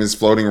his name is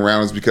floating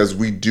around is because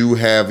we do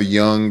have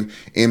young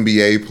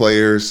NBA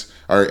players,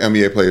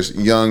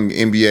 young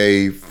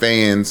NBA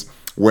fans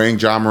wearing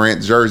Ja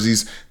Morant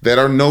jerseys that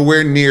are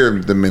nowhere near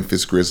the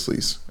Memphis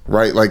Grizzlies.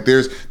 Right? Like,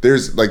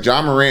 there's like,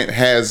 Ja Morant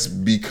has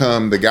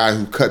become the guy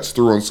who cuts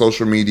through on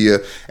social media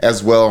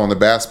as well on the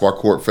basketball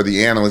court for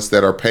the analysts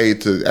that are paid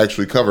to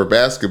actually cover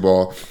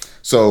basketball.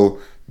 So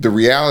the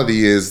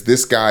reality is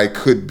this guy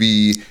could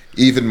be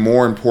even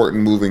more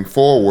important moving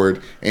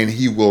forward, and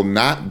he will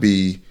not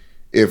be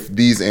if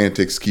these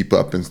antics keep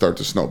up and start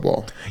to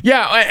snowball.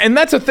 Yeah, and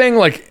that's a thing,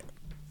 like,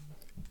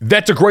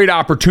 that's a great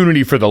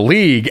opportunity for the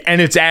league,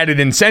 and it's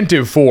added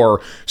incentive for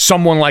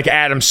someone like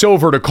Adam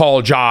Silver to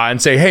call Ja and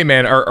say, hey,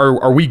 man,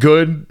 are we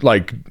good?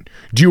 Like,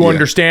 do you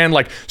understand?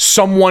 Like,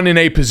 someone in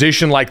a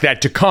position like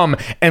that to come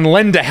and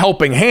lend a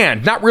helping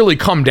hand, not really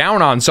come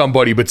down on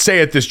somebody, but say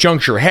at this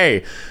juncture,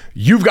 hey,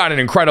 you've got an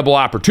incredible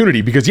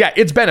opportunity, because,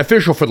 it's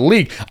beneficial for the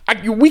league.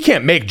 We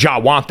can't make Ja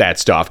want that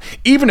stuff.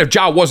 Even if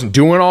Ja wasn't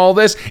doing all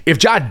this,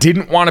 if Ja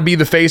didn't want to be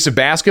the face of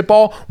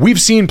basketball, we've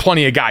seen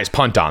plenty of guys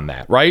punt on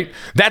that, right?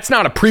 That's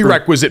not a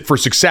prerequisite for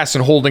success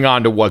and holding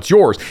on to what's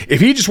yours.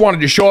 If he just wanted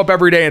to show up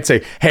every day and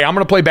say, hey, I'm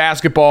going to play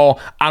basketball,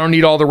 I don't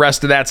need all the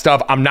rest of that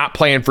stuff, I'm not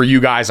playing for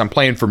you guys, I'm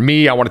playing for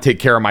me, I want to take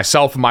care of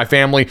myself and my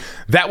family,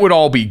 that would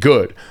all be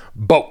good.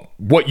 But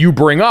what you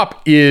bring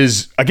up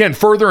is, again,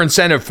 further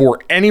incentive for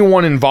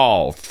anyone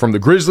involved, from the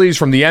Grizzlies,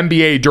 from the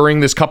NBA, during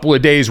this couple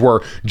of days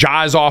where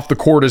Ja is off the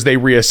court as they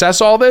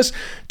reassess all this,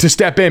 to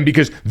step in,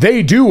 because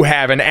they do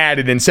have an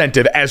added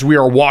incentive as we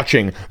are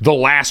watching the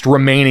last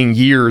remaining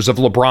years of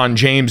LeBron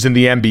James in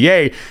the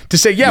NBA to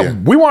say,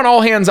 we want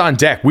all hands on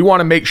deck. We want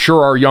to make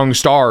sure our young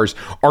stars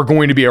are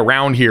going to be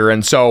around here.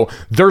 And so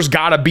there's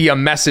got to be a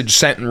message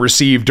sent and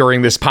received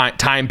during this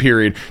time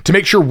period to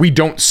make sure we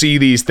don't see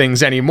these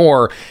things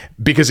anymore.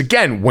 Because,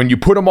 again, when you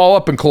put them all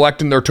up and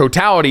collect in their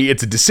totality,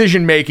 it's a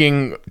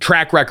decision-making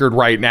track record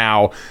right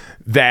now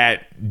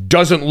that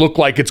doesn't look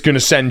like it's going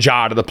to send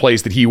Ja to the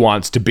place that he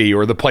wants to be,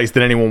 or the place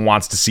that anyone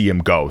wants to see him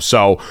go.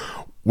 So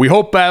we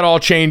hope that all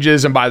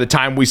changes, and by the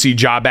time we see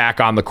Ja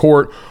back on the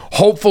court,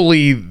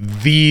 hopefully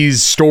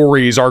these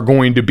stories are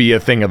going to be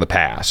a thing of the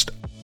past.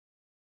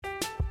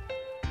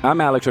 I'm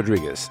Alex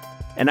Rodriguez.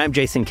 And I'm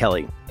Jason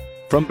Kelly.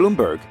 From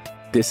Bloomberg,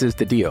 this is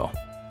The Deal.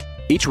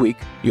 Each week,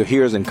 you'll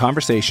hear us in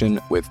conversation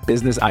with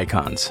business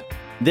icons.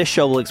 This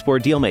show will explore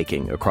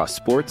deal-making across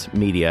sports,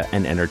 media,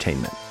 and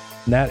entertainment.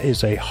 That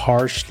is a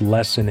harsh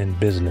lesson in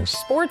business.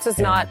 Sports is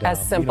not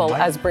as simple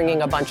as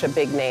bringing a bunch of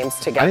big names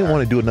together. I didn't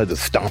want to do another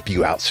stomp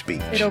you out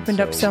speech. It opened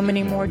up so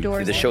many more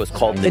doors. The show is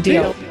called The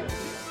Deal.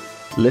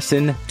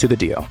 Listen to The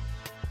Deal.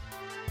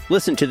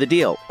 Listen to The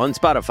Deal on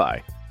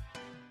Spotify.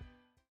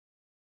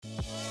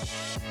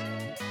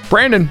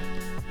 Brandon,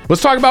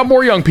 let's talk about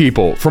more young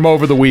people from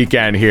over the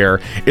weekend here.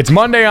 It's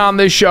Monday on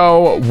this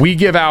show. We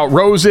give out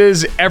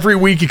roses every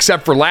week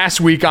except for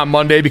last week on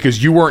Monday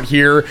because you weren't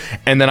here,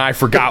 and then I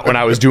forgot when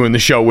I was doing the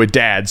show with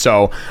Dad.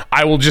 So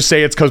I will just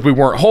say it's because we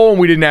weren't home.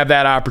 We didn't have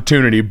that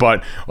opportunity,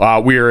 but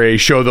we are a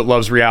show that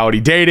loves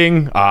reality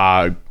dating.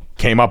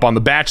 Came up on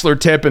the Bachelor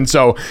tip, and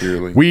so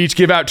we each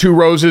give out 2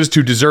 roses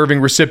to deserving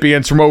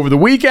recipients from over the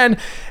weekend.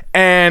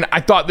 And I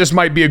thought this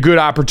might be a good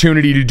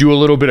opportunity to do a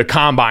little bit of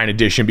Combine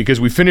edition because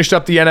we finished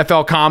up the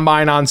NFL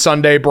Combine on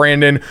Sunday,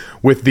 Brandon,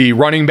 with the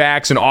running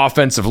backs and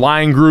offensive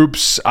line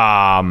groups.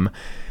 And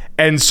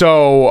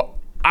so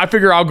I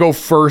figure I'll go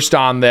first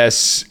on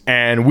this,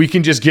 and we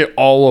can just get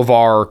all of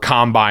our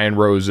Combine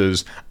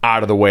roses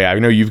out of the way. I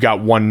know you've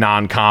got one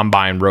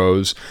non-Combine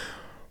rose.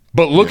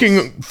 But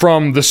looking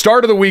from the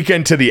start of the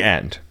weekend to the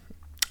end,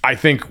 I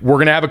think we're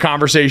going to have a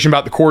conversation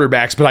about the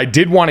quarterbacks, but I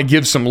did want to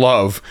give some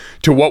love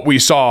to what we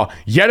saw.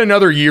 Yet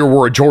another year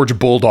where a Georgia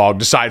Bulldog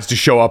decides to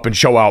show up and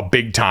show out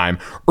big time.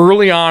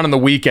 Early on in the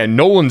weekend,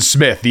 Nolan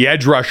Smith, the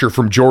edge rusher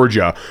from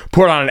Georgia,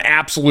 put on an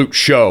absolute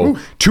show.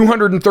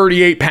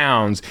 238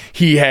 pounds.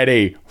 He had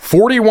a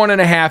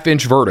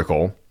 41.5-inch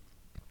vertical,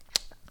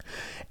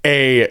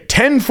 a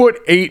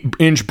 10-foot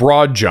 8-inch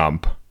broad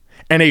jump,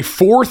 and a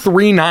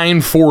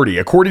 4.39 40.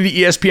 According to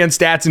ESPN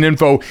Stats and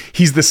Info,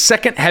 he's the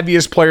second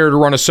heaviest player to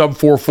run a sub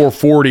 4.4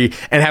 40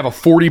 and have a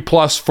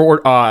 40-plus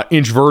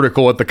inch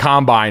vertical at the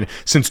Combine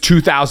since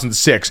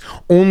 2006,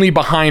 only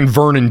behind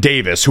Vernon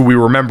Davis, who we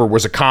remember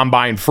was a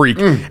Combine freak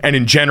and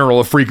in general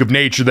a freak of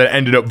nature that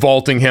ended up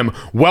vaulting him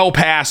well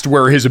past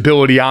where his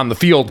ability on the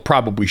field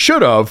probably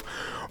should have.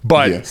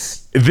 But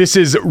this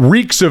is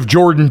reeks of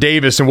Jordan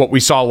Davis and what we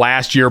saw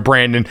last year,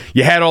 Brandon.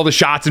 You had all the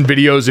shots and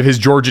videos of his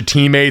Georgia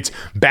teammates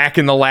back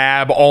in the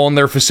lab, all in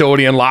their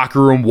facility and locker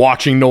room,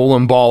 watching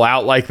Nolan ball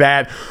out like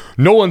that.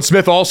 Nolan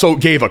Smith also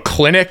gave a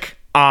clinic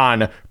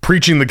on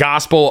preaching the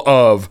gospel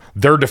of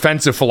their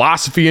defensive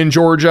philosophy in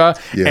Georgia.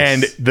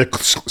 And the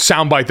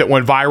soundbite that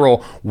went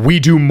viral, we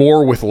do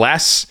more with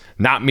less,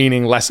 not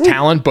meaning less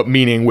talent, but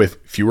meaning with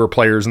fewer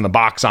players in the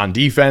box on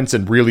defense,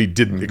 and really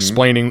did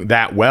explaining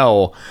that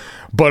well.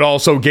 But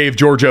also gave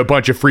Georgia a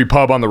bunch of free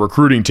pub on the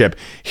recruiting tip.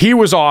 He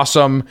was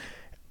awesome,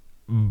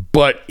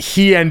 but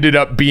he ended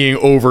up being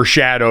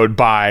overshadowed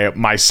by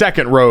my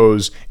second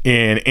rose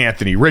in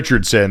Anthony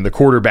Richardson, the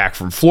quarterback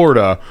from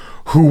Florida,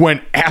 who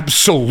went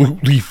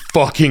absolutely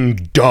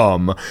fucking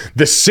dumb.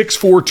 The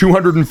 6'4",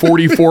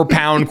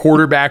 244-pound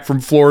quarterback from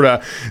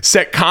Florida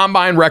set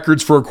Combine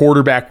records for a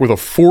quarterback with a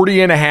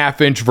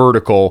 40.5-inch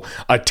vertical,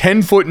 a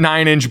 10-foot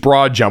 9-inch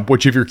broad jump,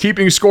 which if you're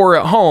keeping score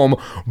at home,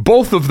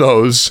 both of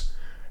those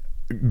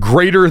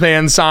greater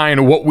than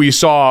sign what we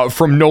saw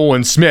from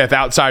Nolan Smith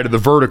outside of the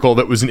vertical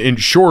that was an inch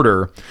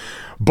shorter,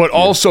 but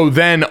also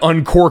then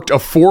uncorked a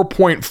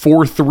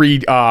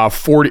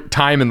 4.43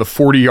 time in the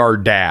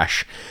 40-yard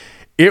dash.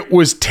 It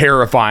was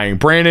terrifying.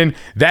 Brandon,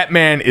 that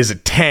man is a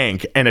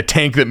tank, and a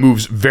tank that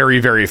moves very,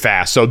 very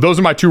fast. So those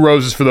are my 2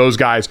 roses for those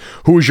guys.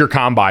 Who is your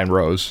Combine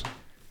rose?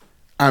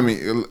 I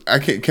mean, I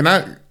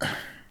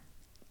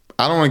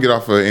don't want to get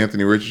off of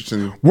Anthony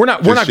Richardson. We're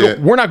not going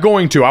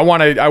to. I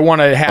want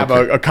to have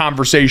a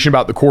conversation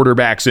about the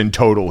quarterbacks in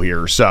total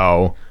here.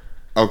 So,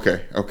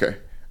 okay.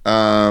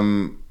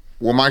 Well,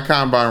 my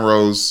Combine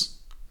rose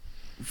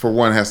for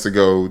one has to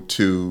go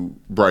to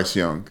Bryce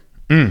Young.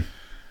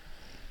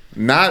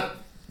 Not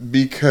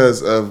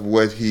because of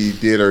what he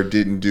did or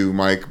didn't do,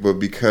 Mike, but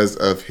because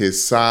of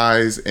his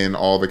size and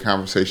all the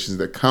conversations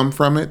that come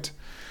from it.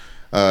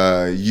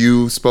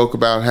 You spoke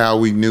about how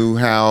we knew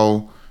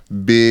how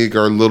big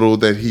or little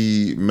that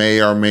he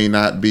may or may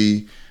not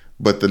be,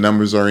 but the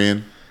numbers are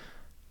in.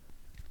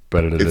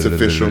 It's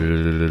official.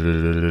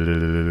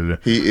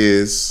 He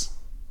is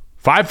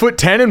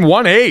 5'10" and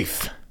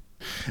 1/8.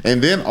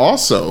 And then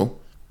also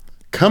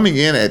coming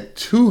in at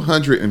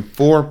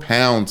 204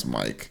 pounds,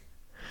 Mike.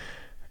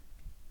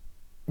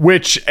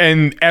 Which,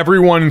 and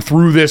everyone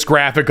threw this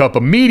graphic up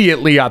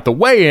immediately at the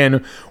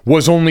weigh-in,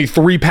 was only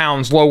 3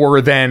 pounds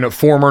lower than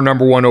former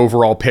number 1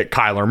 overall pick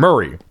Kyler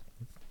Murray.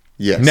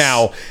 Yes.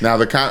 Now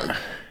the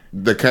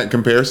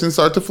comparisons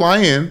start to fly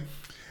in,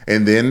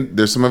 and then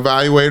there's some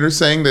evaluators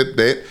saying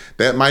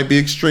that might be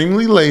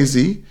extremely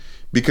lazy,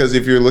 because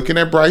if you're looking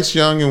at Bryce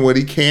Young and what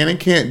he can and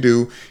can't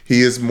do,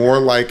 he is more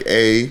like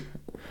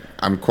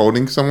I'm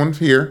quoting someone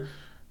here,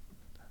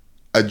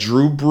 a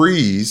Drew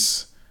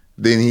Brees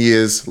than he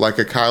is like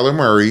a Kyler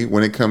Murray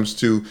when it comes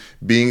to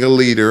being a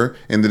leader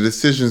and the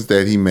decisions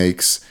that he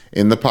makes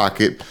in the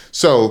pocket.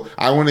 So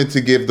I wanted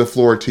to give the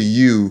floor to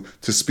you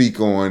to speak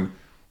on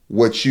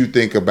what you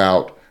think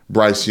about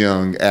Bryce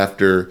Young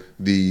after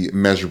the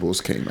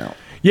measurables came out.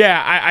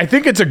 Yeah, I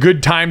think it's a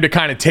good time to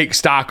kind of take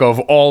stock of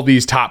all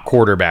these top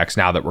quarterbacks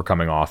now that we're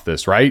coming off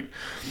this, right?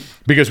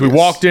 Because we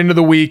walked into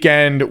the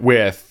weekend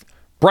with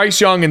Bryce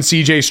Young and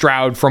CJ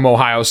Stroud from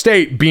Ohio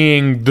State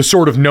being the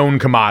sort of known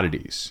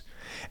commodities.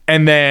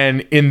 And then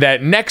in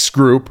that next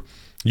group,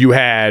 you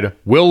had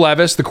Will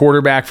Levis, the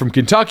quarterback from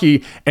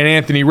Kentucky, and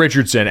Anthony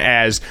Richardson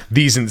as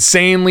these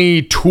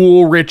insanely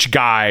tool-rich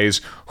guys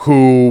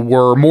who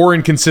were more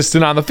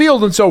inconsistent on the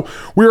field. And so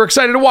we were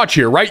excited to watch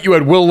here, right? You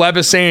had Will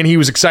Levis saying he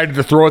was excited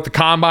to throw at the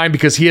combine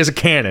because he has a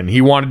cannon. He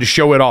wanted to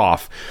show it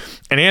off.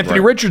 And Anthony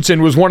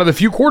Richardson was one of the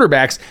few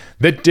quarterbacks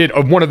that did,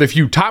 one of the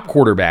few top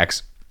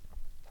quarterbacks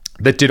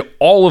that did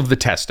all of the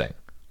testing.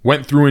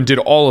 Went through and did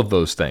all of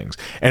those things.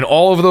 And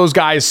all of those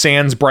guys,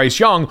 sans Bryce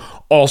Young,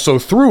 also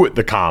threw at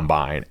the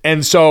combine.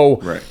 And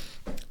so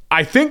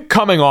I think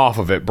coming off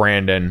of it,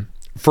 Brandon,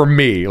 for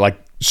me, like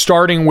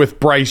starting with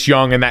Bryce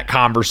Young and that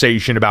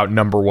conversation about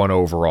number 1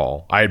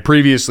 overall, I had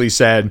previously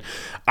said,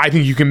 I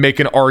think you can make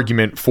an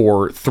argument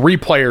for 3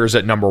 players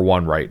at number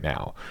 1 right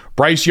now.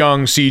 Bryce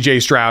Young,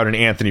 CJ Stroud, and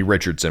Anthony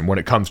Richardson when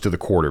it comes to the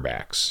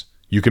quarterbacks.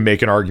 You can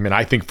make an argument,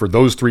 I think, for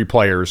those 3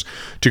 players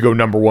to go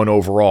number 1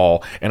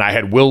 overall. And I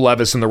had Will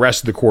Levis and the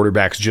rest of the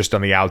quarterbacks just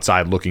on the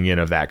outside looking in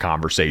of that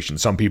conversation.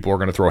 Some people are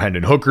going to throw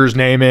Hendon Hooker's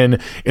name in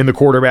the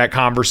quarterback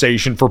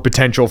conversation for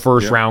potential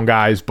first-round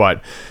guys.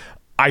 But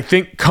I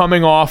think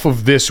coming off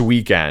of this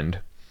weekend,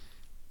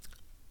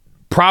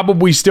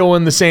 probably still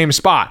in the same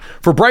spot.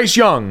 For Bryce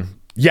Young,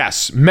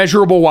 yes,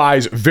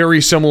 measurable-wise, very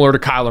similar to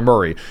Kyler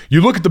Murray. You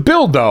look at the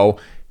build,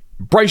 though,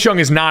 Bryce Young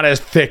is not as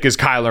thick as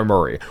Kyler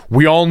Murray.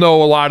 We all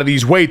know a lot of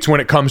these weights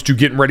when it comes to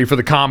getting ready for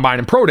the combine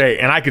and pro day,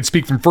 and I could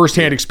speak from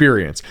firsthand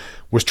experience.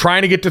 Was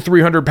trying to get to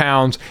 300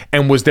 pounds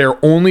and was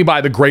there only by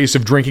the grace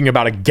of drinking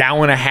about 1.5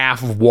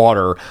 gallons of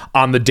water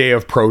on the day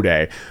of pro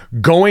day.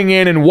 Going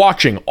in and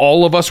watching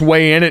all of us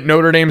weigh in at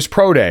Notre Dame's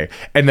pro day,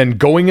 and then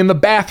going in the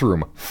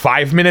bathroom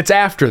 5 minutes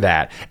after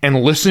that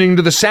and listening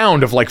to the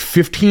sound of like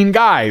 15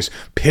 guys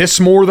piss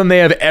more than they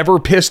have ever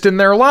pissed in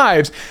their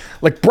lives.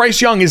 Like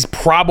Bryce Young is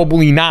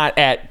probably not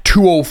at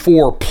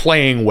 204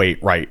 playing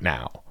weight right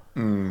now.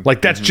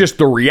 Like that's just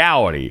the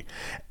reality.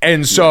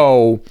 And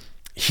so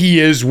he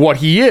is what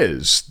he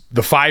is.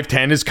 The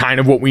 5'10 is kind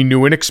of what we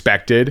knew and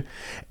expected.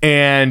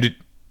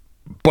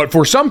 But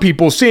for some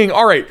people, seeing,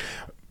 all right,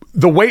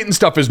 the weight and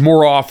stuff is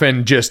more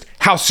often just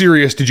how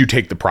serious did you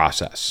take the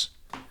process?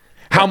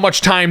 How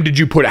much time did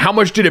you put? How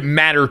much did it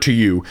matter to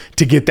you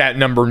to get that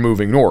number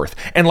moving north?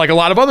 And like a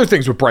lot of other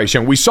things with Bryce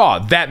Young, we saw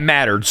that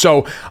mattered.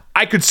 So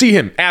I could see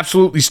him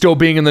absolutely still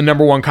being in the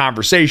number 1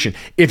 conversation.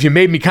 If you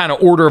made me kind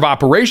of order of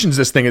operations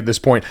this thing at this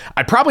point,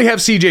 I'd probably have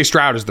CJ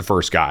Stroud as the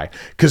first guy.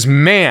 Because,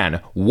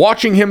 man,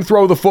 watching him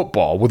throw the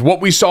football with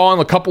what we saw in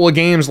a couple of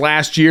games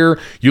last year,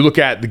 you look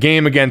at the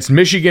game against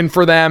Michigan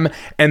for them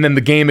and then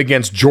the game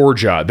against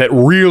Georgia that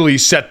really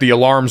set the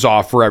alarms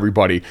off for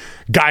everybody.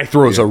 Guy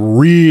throws a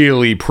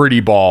really pretty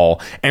ball.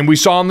 And we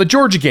saw in the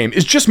Georgia game,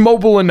 is just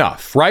mobile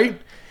enough,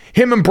 right?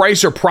 Him and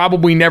Bryce are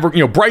probably never,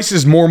 Bryce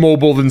is more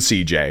mobile than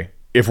CJ.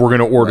 If we're going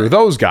to order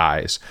those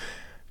guys.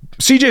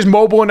 CJ's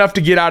mobile enough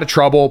to get out of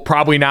trouble,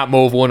 probably not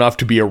mobile enough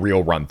to be a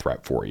real run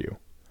threat for you,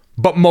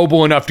 but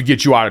mobile enough to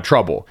get you out of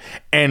trouble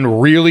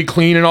and really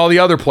clean in all the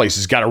other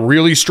places. Got a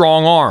really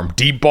strong arm.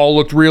 Deep ball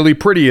looked really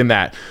pretty in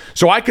that.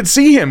 So I could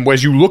see him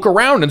as you look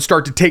around and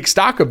start to take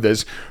stock of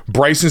this.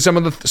 Bryce and some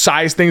of the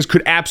size things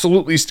could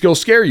absolutely still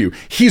scare you.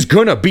 He's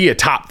going to be a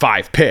top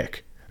 5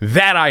 pick.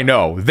 That I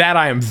know. That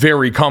I am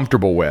very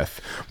comfortable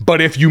with.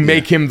 But if you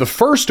make him the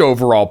first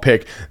overall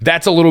pick,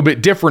 that's a little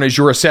bit different as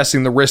you're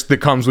assessing the risk that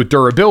comes with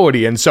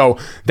durability. And so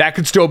that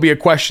could still be a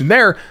question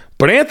there.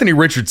 But Anthony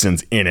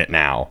Richardson's in it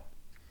now.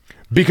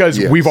 Because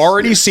we've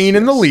already seen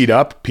in the lead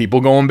up,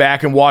 people going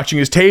back and watching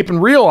his tape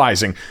and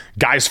realizing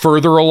guys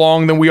further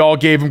along than we all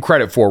gave him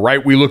credit for,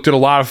 right? We looked at a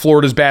lot of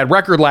Florida's bad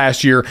record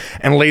last year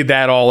and laid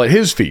that all at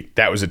his feet.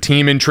 That was a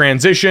team in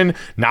transition,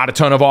 not a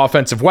ton of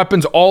offensive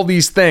weapons, all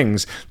these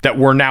things that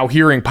we're now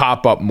hearing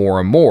pop up more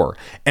and more.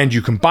 And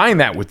you combine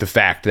that with the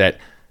fact that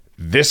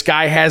this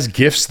guy has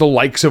gifts the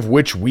likes of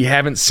which we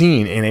haven't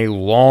seen in a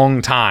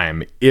long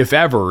time, if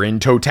ever,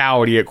 in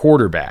totality at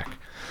quarterback.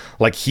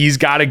 Like he's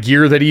got a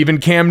gear that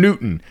even Cam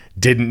Newton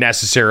didn't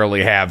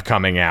necessarily have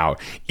coming out,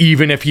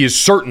 even if he is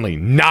certainly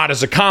not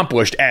as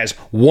accomplished as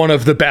one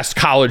of the best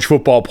college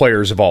football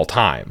players of all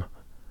time.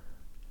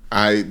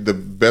 The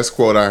best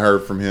quote I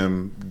heard from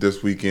him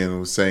this weekend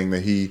was saying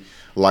that he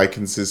likes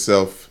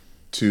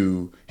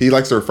to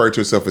refer to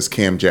himself as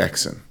Cam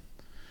Jackson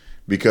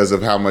because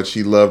of how much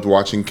he loved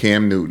watching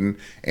Cam Newton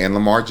and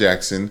Lamar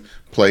Jackson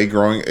play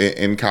growing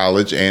in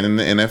college and in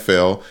the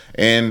NFL.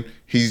 And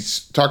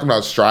he's talking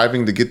about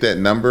striving to get that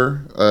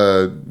number.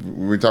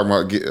 We're talking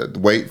about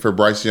weight for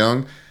Bryce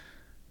Young.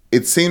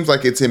 It seems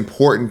like it's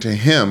important to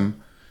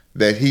him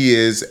that he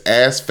is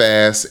as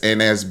fast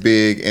and as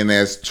big and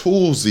as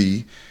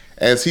toolsy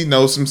as he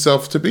knows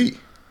himself to be.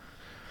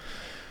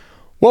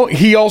 Well,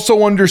 he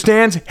also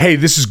understands, hey,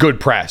 this is good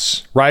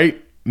press, right?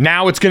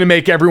 now it's going to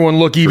make everyone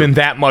look even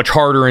that much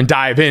harder and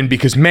dive in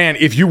because, man,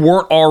 if you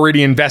weren't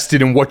already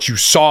invested in what you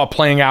saw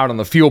playing out on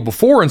the field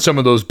before in some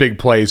of those big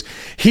plays,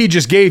 he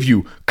just gave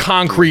you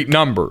concrete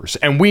numbers.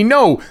 And we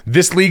know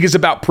this league is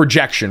about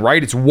projection,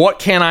 right? It's what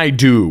can I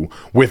do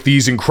with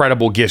these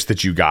incredible gifts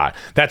that you got?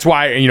 That's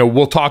why,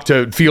 we'll talk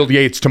to Field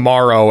Yates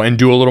tomorrow and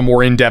do a little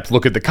more in-depth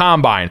look at the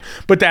combine.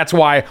 But that's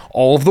why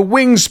all of the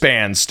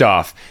wingspan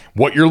stuff,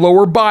 what your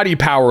lower body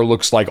power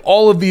looks like,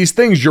 all of these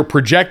things you're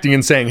projecting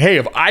and saying, hey,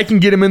 if I can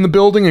get him in the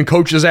building and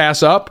coach his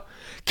ass up,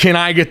 can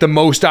I get the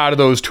most out of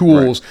those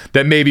tools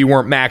that maybe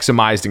weren't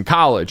maximized in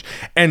college?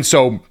 And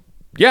so,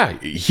 yeah,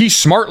 he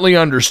smartly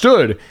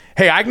understood,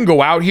 hey, I can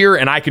go out here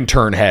and I can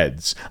turn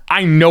heads.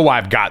 I know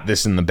I've got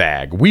this in the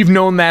bag. We've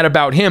known that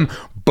about him,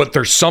 but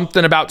there's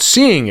something about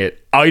seeing it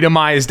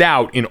itemized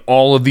out in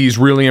all of these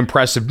really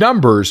impressive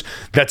numbers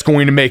that's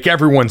going to make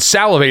everyone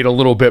salivate a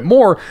little bit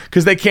more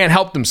because they can't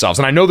help themselves.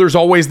 And I know there's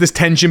always this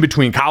tension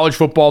between college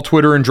football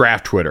Twitter and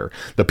draft Twitter.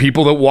 The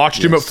people that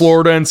watched him at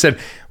Florida and said,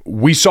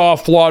 we saw a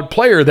flawed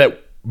player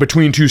that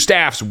between two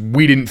staffs,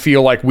 we didn't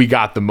feel like we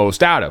got the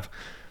most out of.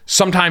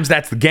 Sometimes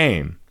that's the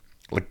game.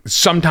 Like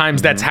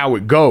sometimes that's how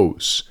it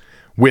goes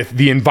with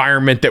the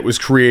environment that was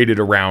created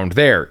around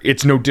there.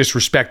 It's no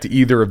disrespect to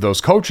either of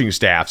those coaching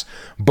staffs,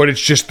 but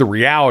it's just the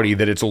reality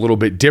that it's a little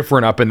bit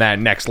different up in that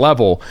next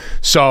level.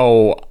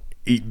 So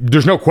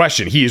there's no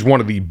question he is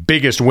one of the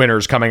biggest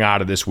winners coming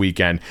out of this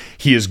weekend.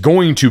 He is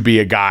going to be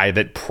a guy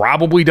that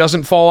probably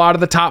doesn't fall out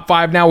of the top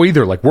 5 now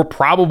either. Like we're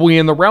probably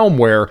in the realm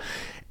where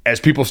as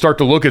people start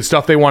to look at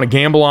stuff they want to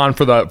gamble on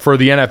for the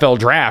NFL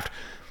draft,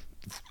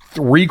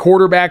 3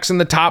 quarterbacks in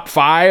the top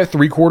 5,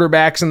 3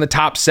 quarterbacks in the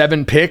top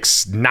 7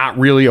 picks, not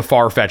really a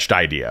far-fetched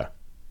idea.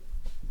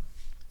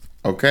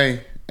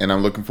 Okay, and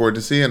I'm looking forward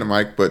to seeing it,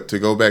 Mike. But to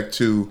go back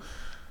to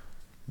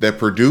that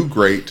Purdue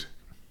great,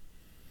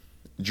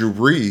 Drew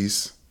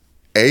Brees,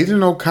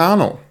 Aiden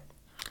O'Connell,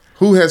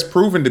 who has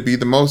proven to be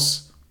the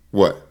most,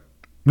 what?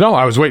 No,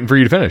 I was waiting for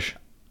you to finish.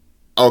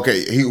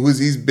 Okay,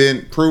 he's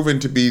been proven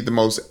to be the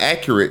most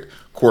accurate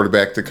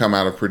quarterback to come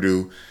out of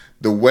Purdue.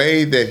 The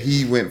way that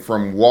he went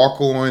from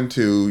walk-on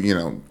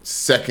to,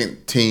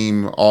 second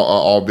team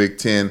all Big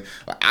Ten,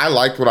 I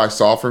liked what I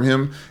saw from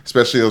him,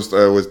 especially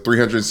with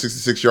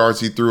 366 yards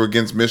he threw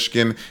against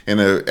Michigan in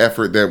an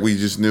effort that we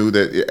just knew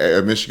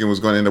that Michigan was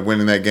going to end up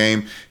winning that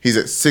game. He's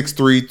at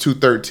 6'3",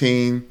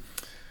 213,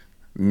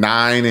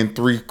 9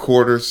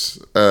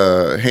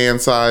 3/4 hand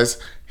size.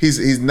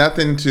 He's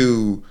nothing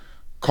to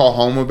call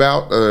home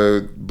about,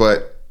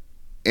 but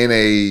in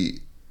a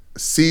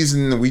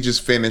season we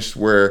just finished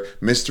where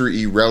Mr.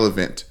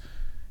 Irrelevant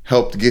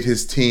helped get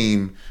his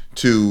team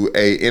to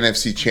a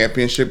NFC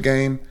championship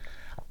game,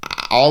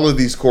 all of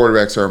these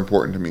quarterbacks are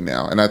important to me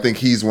now, and I think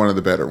he's one of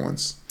the better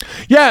ones.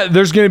 Yeah,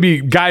 there's going to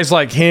be guys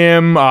like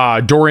him,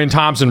 Dorian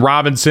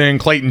Thompson-Robinson,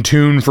 Clayton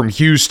Tune from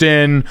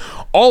Houston,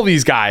 all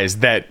these guys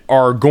that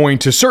are going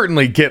to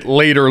certainly get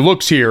later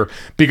looks here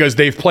because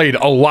they've played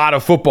a lot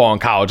of football in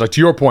college. Like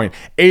to your point,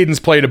 Aiden's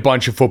played a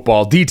bunch of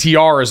football.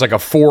 DTR is like a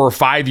 4 or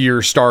 5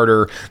 year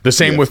starter. The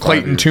same with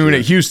Clayton Tune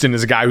at Houston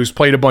is a guy who's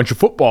played a bunch of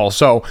football.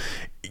 So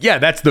yeah,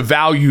 that's the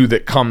value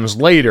that comes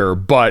later,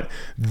 but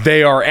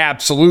they are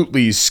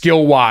absolutely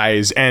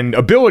skill-wise and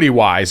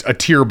ability-wise a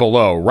tier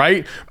below,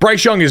 right?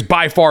 Bryce Young is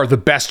by far the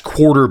best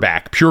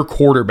quarterback, pure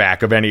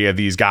quarterback of any of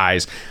these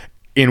guys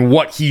in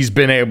what he's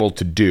been able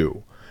to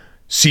do.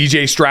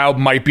 CJ Stroud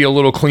might be a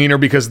little cleaner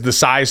because of the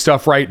size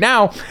stuff right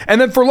now.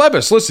 And then for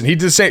Levis, listen, he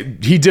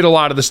did a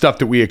lot of the stuff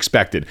that we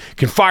expected.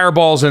 Can fire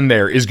balls in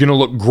there, is going to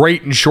look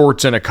great in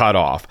shorts and a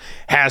cutoff.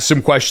 Has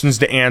some questions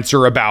to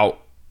answer about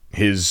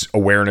his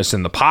awareness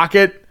in the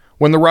pocket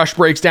when the rush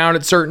breaks down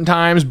at certain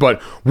times,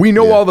 but we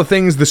know all the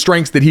things, the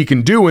strengths that he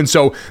can do, and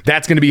so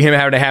that's going to be him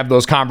having to have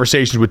those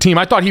conversations with team.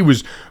 I thought he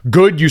was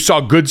good. You saw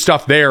good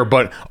stuff there,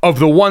 but of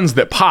the ones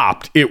that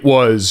popped, it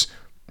was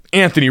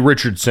Anthony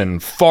Richardson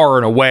far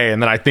and away,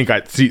 and then I think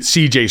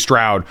CJ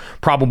Stroud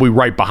probably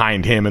right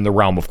behind him in the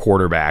realm of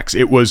quarterbacks.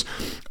 It was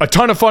a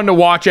ton of fun to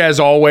watch as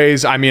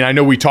always. I mean, I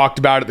know we talked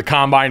about it. The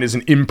combine is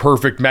an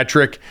imperfect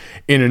metric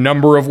in a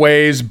number of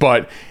ways,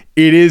 but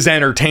it is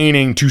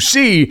entertaining to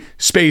see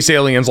space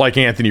aliens like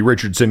Anthony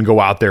Richardson go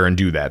out there and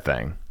do that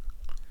thing.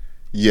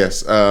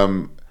 Yes.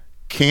 Kalanja,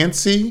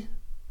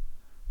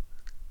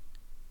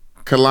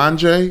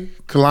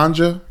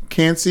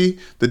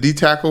 the D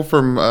tackle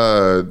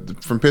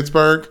from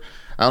Pittsburgh.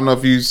 I don't know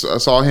if you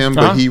saw him,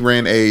 but he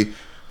ran a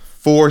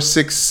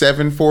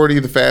 4.67 40,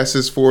 the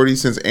fastest 40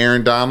 since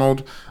Aaron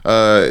Donald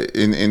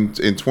in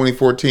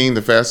 2014,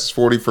 the fastest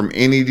 40 from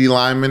any D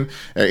lineman,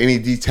 any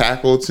D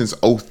tackle since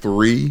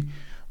 2003.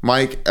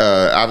 Mike,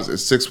 I was at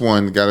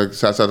 6'1", got to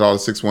shout out to all the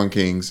 6'1"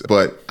 Kings,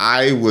 but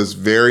I was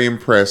very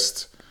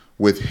impressed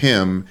with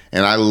him,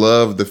 and I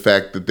love the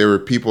fact that there were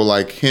people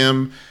like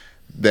him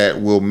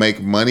that will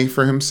make money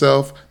for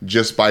himself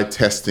just by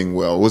testing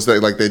well. Was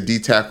that like the D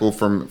tackle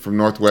from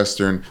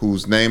Northwestern,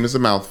 whose name is a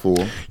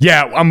mouthful?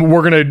 Yeah,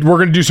 we're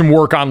gonna do some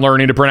work on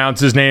learning to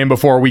pronounce his name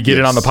before we get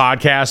it on the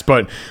podcast.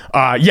 But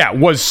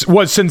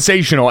was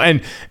sensational.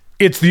 And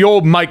it's the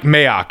old Mike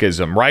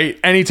Mayockism, right?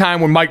 Anytime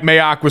when Mike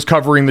Mayock was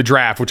covering the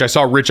draft, which I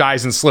saw Rich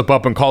Eisen slip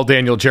up and call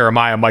Daniel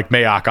Jeremiah Mike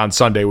Mayock on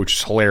Sunday, which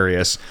is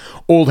hilarious.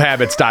 Old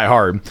habits die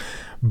hard.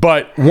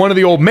 But one of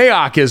the old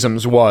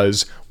Mayockisms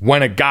was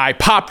when a guy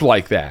popped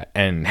like that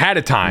and had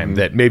a time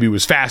that maybe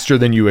was faster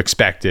than you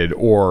expected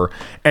or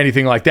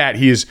anything like that,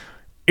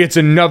 it's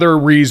another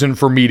reason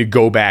for me to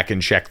go back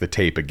and check the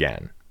tape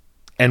again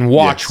and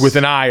watch with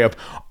an eye of,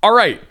 all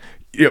right,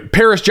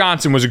 Paris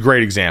Johnson was a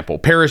great example.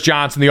 Paris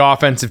Johnson, the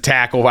offensive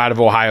tackle out of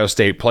Ohio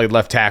State, played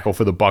left tackle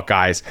for the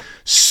Buckeyes.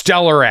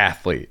 Stellar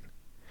athlete.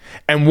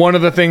 And one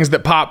of the things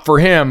that popped for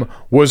him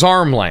was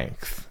arm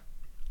length.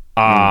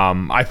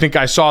 I think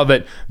I saw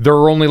that there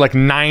are only like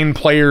 9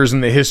 players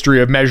in the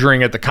history of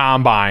measuring at the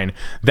combine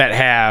that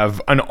have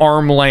an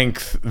arm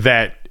length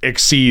that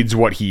exceeds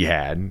what he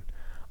had.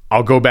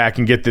 I'll go back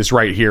and get this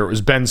right here. It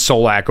was Ben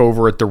Solak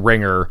over at The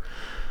Ringer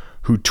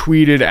who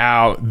tweeted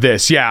out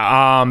this.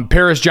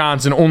 Paris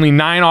Johnson, only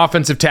 9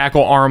 offensive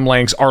tackle arm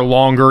lengths are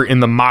longer in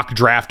the mock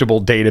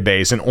draftable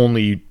database, and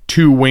only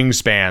 2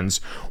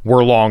 wingspans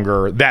were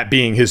longer, that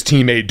being his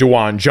teammate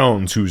DeJuan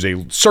Jones, who's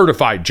a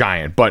certified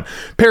giant. But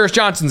Paris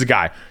Johnson's a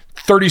guy,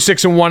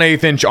 36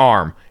 1/8 inch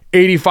arm,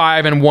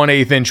 85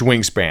 1/8 inch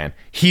wingspan.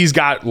 He's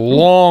got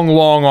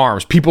long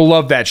arms. People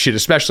love that shit,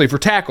 especially for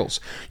tackles.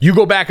 You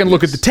go back and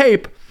look at the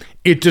tape,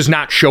 it does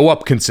not show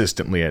up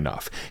consistently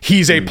enough.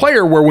 He's a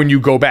player where when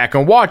you go back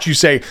and watch, you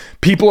say,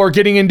 people are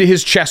getting into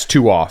his chest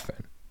too often.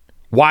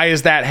 Why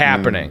is that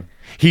happening?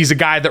 He's a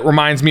guy that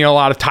reminds me a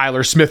lot of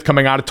Tyler Smith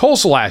coming out of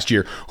Tulsa last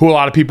year, who a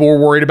lot of people were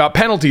worried about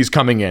penalties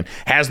coming in.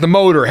 Has the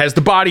motor, has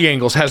the body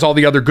angles, has all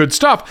the other good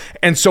stuff.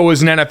 And so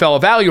as an NFL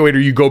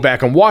evaluator, you go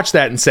back and watch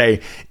that and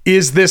say,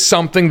 is this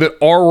something that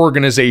our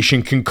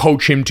organization can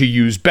coach him to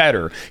use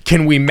better?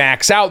 Can we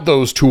max out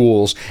those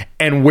tools?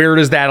 And where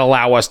does that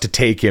allow us to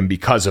take him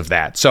because of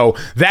that? So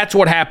that's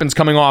what happens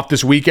coming off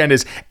this weekend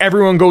is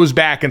everyone goes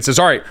back and says,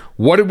 all right,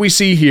 what did we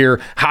see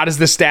here? How does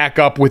this stack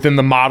up within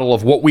the model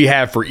of what we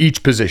have for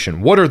each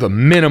position? What are the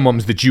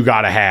minimums that you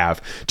got to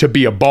have to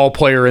be a ball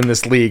player in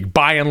this league,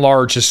 by and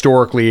large,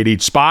 historically at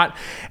each spot?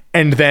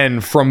 And then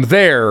from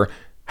there,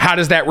 how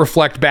does that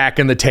reflect back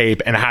in the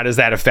tape, and how does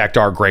that affect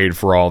our grade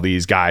for all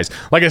these guys?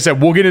 Like I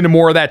said, we'll get into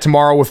more of that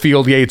tomorrow with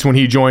Field Yates when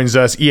he joins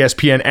us,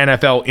 ESPN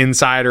NFL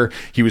insider.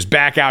 He was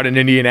back out in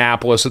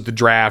Indianapolis at the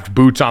draft,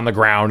 boots on the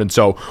ground, and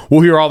so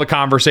we'll hear all the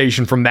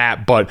conversation from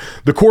that. But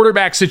the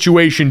quarterback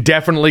situation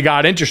definitely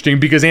got interesting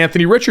because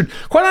Anthony Richard,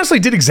 quite honestly,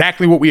 did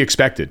exactly what we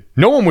expected.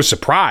 No one was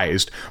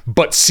surprised,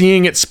 but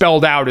seeing it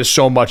spelled out is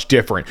so much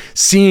different.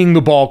 Seeing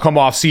the ball come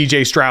off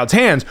C.J. Stroud's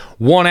hands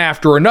one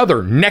after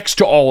another next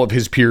to all of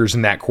his peers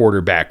in that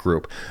quarterback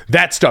group.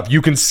 That stuff, you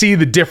can see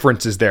the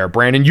differences there,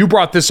 Brandon. You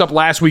brought this up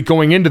last week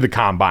going into the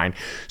combine.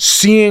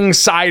 Seeing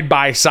side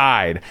by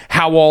side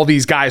how all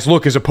these guys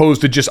look as opposed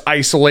to just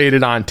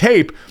isolated on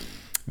tape,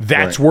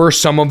 that's where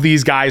some of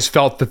these guys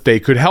felt that they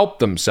could help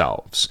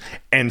themselves,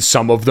 and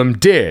some of them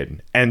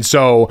did. And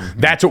so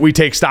that's what we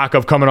take stock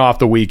of coming off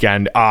the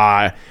weekend.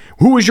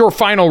 Who is your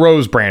final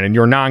rose, Brandon,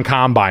 your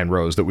non-combine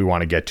rose that we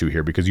want to get to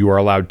here, because you are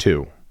allowed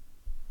 2?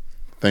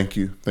 Thank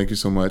you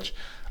so much.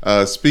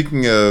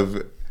 Speaking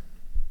of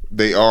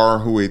they are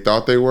who we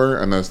thought they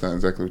were, I know it's not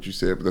exactly what you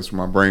said, but that's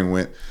where my brain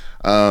went.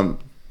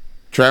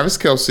 Travis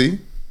Kelce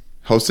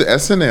hosted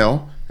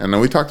SNL. I know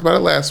we talked about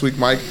it last week,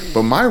 Mike,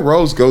 but my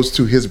rose goes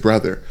to his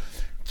brother,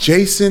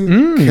 Jason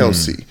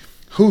Kelce,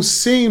 who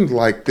seemed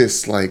like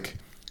this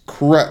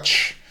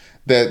crutch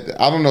that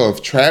I don't know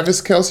if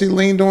Travis Kelce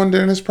leaned on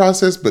during this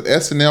process, but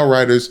SNL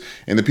writers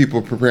and the people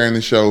preparing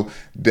the show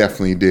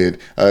definitely did.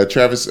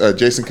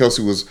 Jason Kelce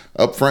was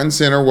up front and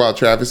center while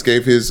Travis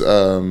gave his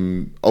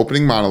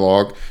opening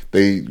monologue.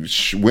 They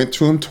went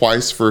to him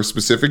twice for a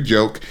specific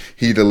joke.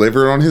 He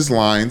delivered on his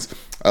lines.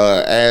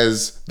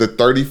 As the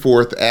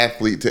 34th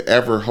athlete to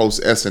ever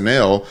host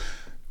SNL,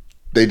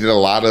 they did a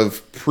lot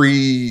of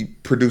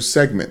pre-produced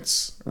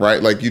segments,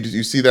 right? Like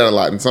you see that a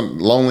lot. And some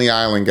Lonely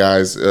Island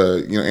guys,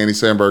 Andy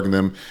Samberg and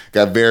them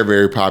got very,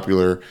 very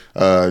popular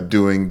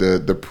doing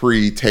the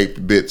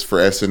pre-taped bits for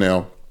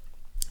SNL.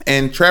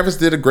 And Travis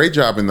did a great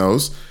job in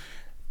those,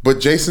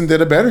 but Jason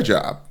did a better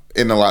job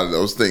in a lot of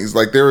those things.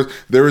 Like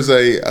there was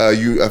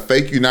a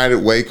fake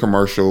United Way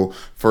commercial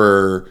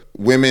for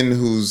women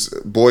whose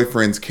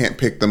boyfriends can't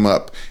pick them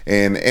up,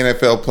 and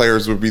NFL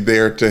players would be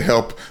there to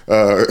help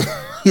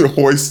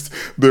hoist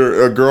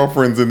their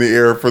girlfriends in the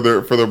air for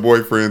their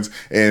boyfriends.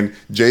 And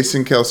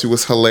Jason Kelce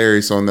was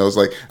hilarious on those.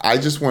 Like, I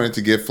just wanted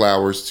to give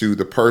flowers to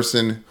the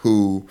person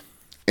who,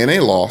 in a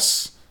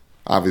loss,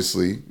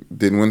 obviously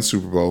didn't win the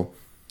Super Bowl,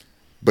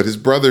 but his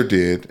brother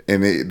did,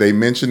 and they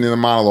mentioned in the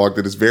monologue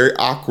that it's very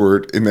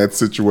awkward in that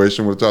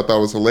situation, which I thought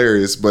was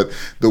hilarious. But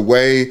the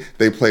way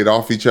they played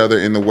off each other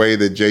and the way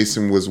that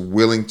Jason was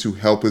willing to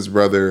help his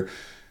brother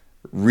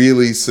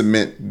really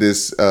cement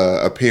this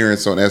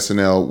appearance on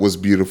SNL was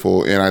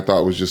beautiful, and I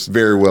thought was just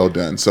very well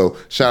done. So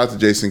shout out to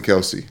Jason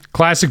Kelce.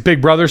 Classic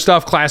Big Brother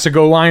stuff, classic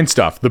O-line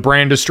stuff. The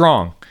brand is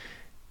strong.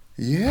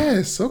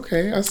 Yes,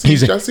 okay. I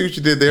see what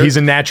you did there. He's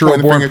a natural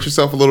born. Pointing at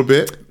yourself a little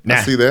bit.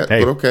 I see that,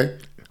 but okay.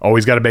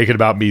 Always got to make it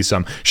about me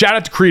some. Shout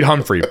out to Creed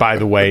Humphrey, by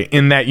the way,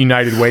 in that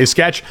United Way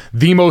sketch.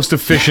 The most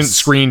efficient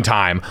screen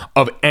time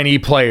of any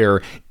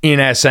player in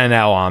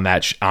SNL on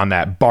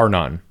that, bar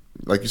none.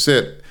 Like you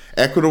said,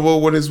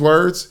 equitable with his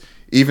words,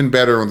 even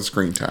better on the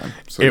screen time.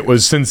 So, it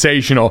was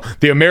sensational.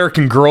 The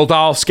American Girl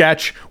doll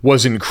sketch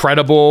was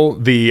incredible.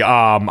 The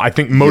I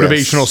think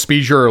motivational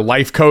speaker or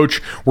life coach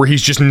where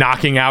he's just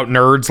knocking out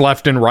nerds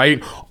left and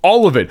right.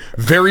 All of it.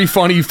 Very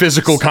funny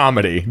physical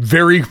comedy.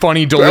 Very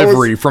funny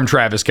delivery from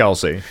Travis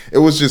Kelce. It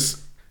was just,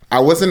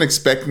 I wasn't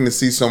expecting to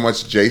see so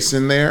much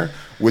Jason there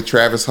with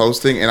Travis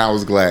hosting, and I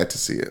was glad to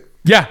see it.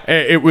 Yeah,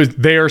 it was.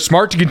 They are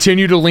smart to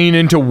continue to lean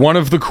into one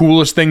of the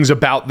coolest things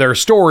about their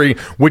story,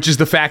 which is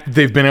the fact that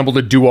they've been able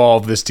to do all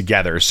of this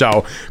together.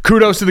 So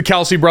kudos to the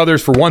Kelce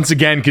brothers for once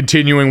again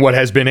continuing what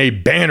has been a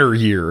banner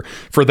year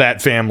for that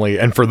family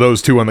and for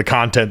those two on the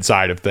content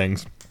side of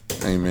things.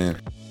 Amen.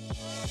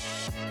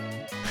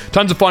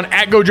 Tons of fun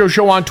at Gojo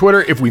Show on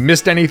Twitter if we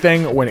missed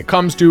anything when it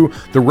comes to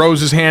the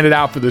roses handed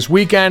out for this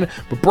weekend.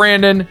 But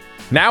Brandon,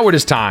 now it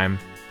is time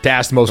to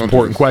ask the most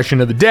important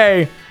question of the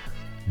day.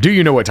 Do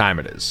you know what time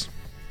it is?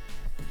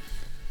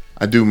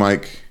 I do,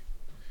 Mike.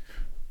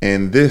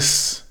 And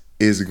this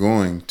is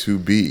going to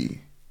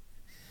be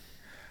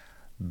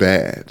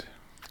bad.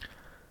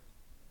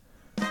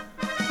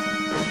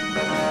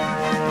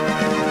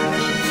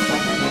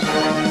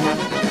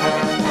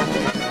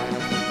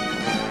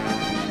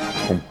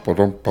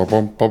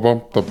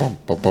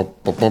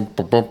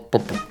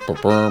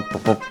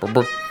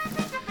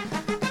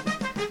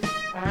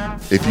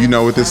 If you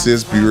know what this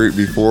is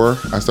before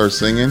I start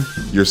singing,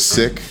 you're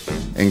sick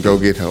and go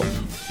get help.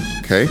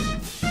 Okay?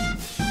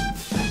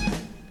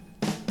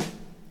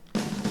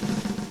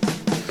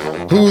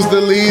 Who's the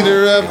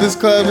leader of this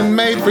club and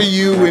made for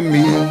you and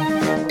me?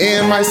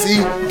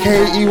 M-I-C-K-E-Y-M-O-U-S-E.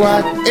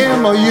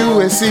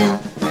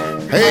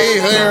 Hey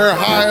there,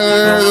 hi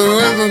there,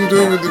 listen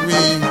to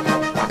me.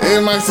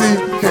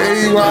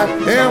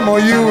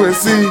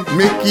 M-I-C-K-E-Y-M-O-U-S-E.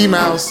 Mickey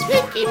Mouse,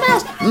 Mickey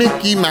Mouse,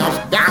 Mickey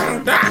Mouse,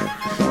 down, down.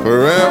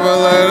 Forever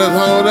let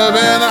us hold up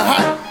in a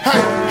hi, hi,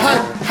 hi,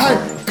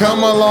 hi.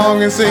 Come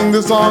along and sing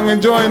the song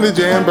and join the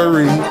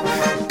jamboree.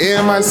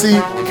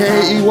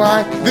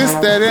 M-I-C-K-E-Y, this,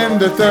 that, and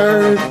the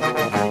third.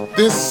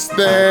 This,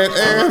 that,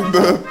 and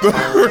the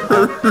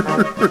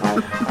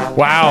third.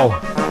 Wow.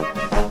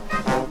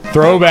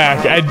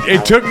 Throwback.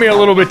 It took me a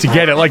little bit to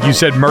get it, like you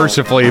said,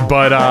 mercifully,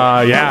 but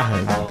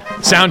yeah.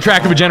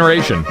 Soundtrack of a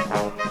generation.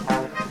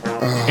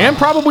 And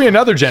probably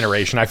another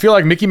generation. I feel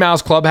like Mickey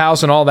Mouse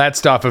Clubhouse and all that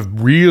stuff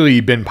have really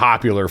been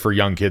popular for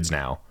young kids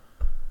now.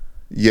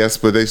 Yes,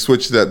 but they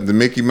switched that. The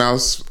Mickey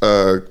Mouse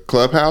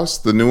Clubhouse,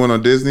 the new one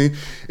on Disney,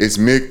 it's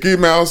Mickey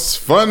Mouse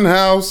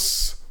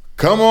Funhouse.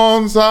 Come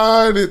on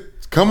inside.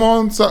 Come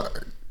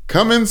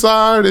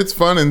inside. It's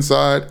fun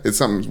inside. It's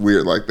something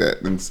weird like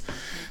that. And it's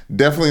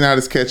definitely not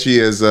as catchy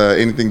as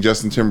anything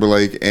Justin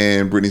Timberlake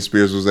and Britney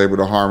Spears was able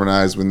to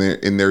harmonize when they're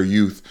in their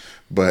youth.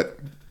 But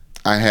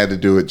I had to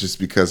do it just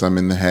because I'm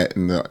in the hat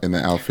and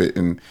the outfit,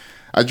 and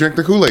I drank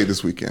the Kool-Aid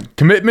this weekend.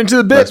 Commitment to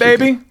the bit,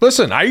 baby.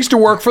 Listen, I used to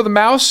work for the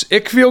mouse.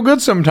 It can feel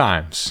good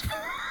sometimes.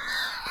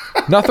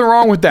 Nothing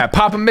wrong with that.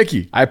 Papa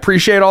Mickey, I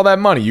appreciate all that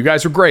money. You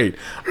guys are great.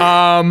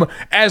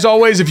 As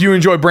always, if you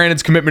enjoy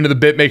Brandon's commitment to the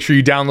bit, make sure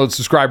you download,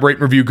 subscribe, rate,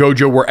 and review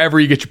Gojo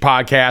wherever you get your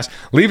podcast.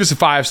 Leave us a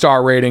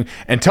 5-star rating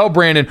and tell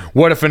Brandon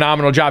what a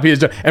phenomenal job he has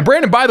done. And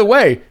Brandon, by the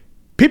way,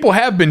 people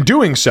have been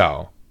doing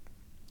so.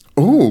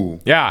 Ooh.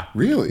 Yeah.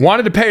 Really?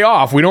 Wanted to pay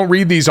off. We don't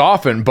read these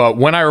often, but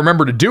when I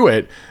remember to do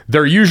it,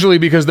 they're usually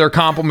because they're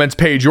compliments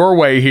paid your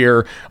way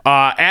here.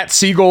 At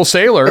Seagull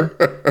Sailor,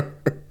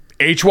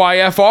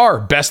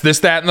 HYFR, best this,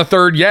 that, and the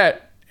third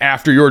yet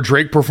after your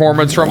Drake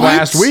performance from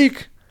last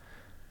week.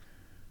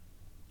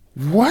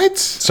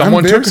 What?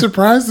 I'm very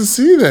surprised to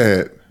see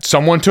that.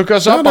 Someone took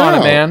us up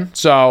on it, man.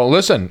 So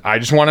listen, I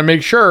just want to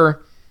make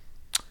sure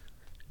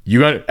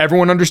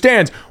everyone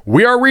understands.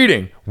 We are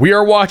reading, we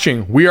are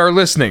watching, we are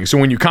listening. So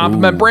when you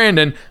compliment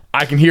Brandon,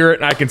 I can hear it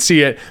and I can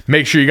see it.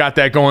 Make sure you got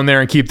that going there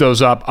and keep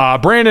those up.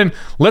 Brandon,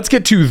 let's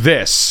get to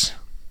this.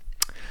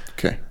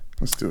 Okay,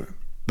 let's do it.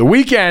 The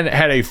weekend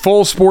had a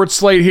full sports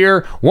slate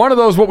here. One of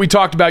those, what we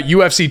talked about,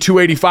 UFC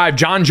 285,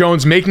 John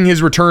Jones making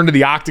his return to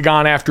the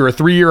octagon after a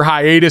 3-year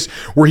hiatus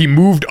where he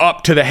moved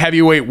up to the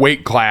heavyweight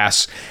weight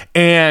class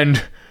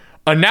and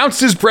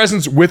announced his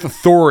presence with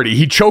authority.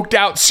 He choked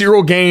out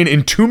Cyril Gane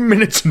in 2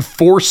 minutes and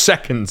 4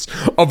 seconds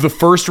of the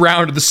first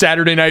round of the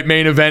Saturday night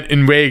main event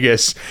in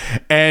Vegas.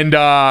 And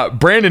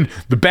Brandon,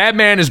 the bad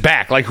man is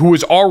back, like who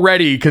was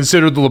already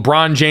considered the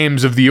LeBron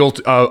James of the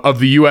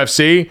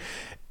UFC.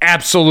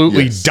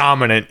 Absolutely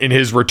dominant in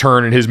his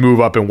return and his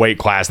move up in weight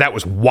class. That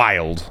was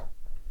wild.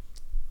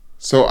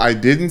 So I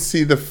didn't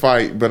see the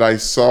fight, but I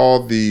saw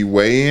the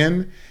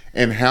weigh-in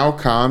and how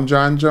calm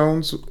John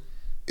Jones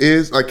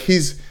is. Like,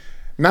 he's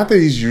not that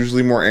he's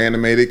usually more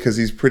animated because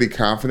he's pretty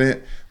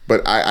confident,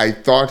 but I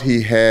thought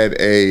he had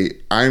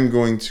I'm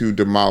going to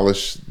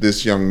demolish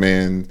this young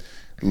man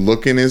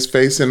look in his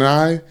face and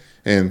eye,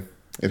 and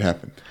it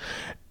happened.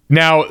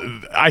 Now,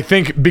 I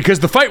think because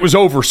the fight was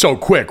over so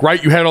quick,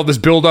 right? You had all this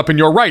build up, and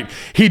you're right.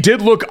 He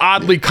did look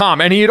oddly calm.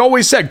 And he had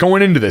always said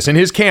going into this, in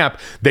his camp,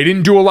 they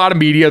didn't do a lot of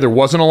media. There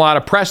wasn't a lot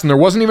of press, and there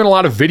wasn't even a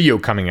lot of video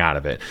coming out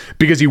of it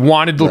because he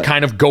wanted to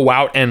kind of go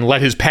out and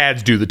let his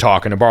pads do the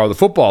talking, to borrow the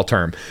football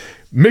term.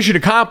 Mission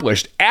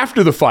accomplished.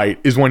 After the fight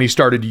is when he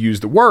started to use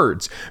the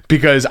words,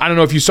 because I don't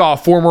know if you saw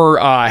former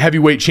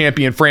heavyweight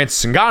champion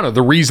Francis Ngannou.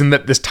 The reason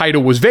that this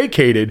title was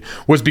vacated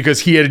was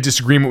because he had a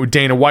disagreement with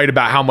Dana White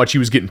about how much he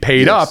was getting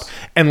paid up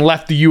and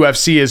left the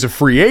UFC as a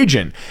free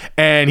agent.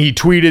 And he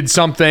tweeted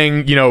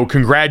something,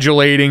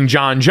 congratulating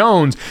John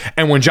Jones.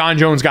 And when John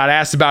Jones got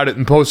asked about it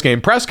in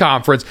post-game press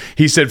conference,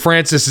 he said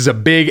Francis is a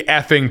big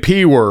effing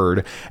P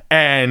word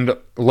and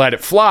let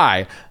it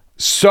fly.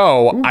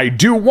 So I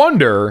do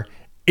wonder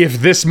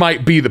if this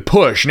might be the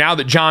push now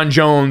that John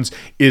Jones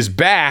is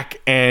back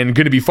and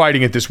going to be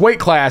fighting at this weight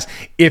class,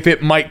 if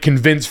it might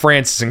convince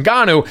Francis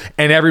Ngannou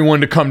and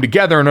everyone to come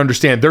together and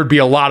understand there'd be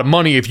a lot of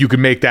money if you could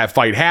make that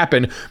fight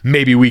happen.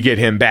 Maybe we get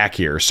him back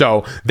here.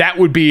 So that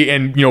would be,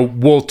 and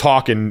we'll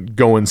talk and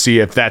go and see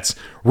if that's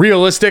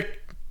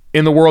realistic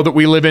in the world that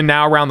we live in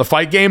now around the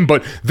fight game,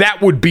 but that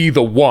would be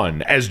the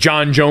one. As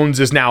John Jones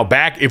is now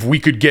back, if we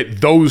could get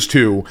those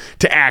two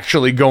to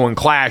actually go and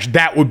clash,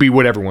 that would be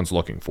what everyone's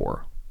looking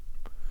for.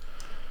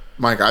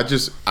 Mike, I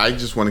just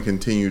want to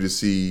continue to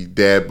see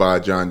Dad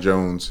Bod John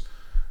Jones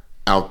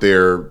out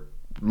there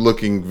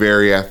looking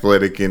very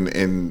athletic,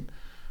 and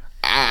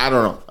I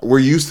don't know. We're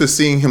used to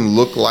seeing him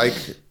look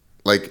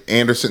like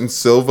Anderson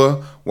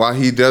Silva while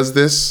he does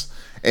this,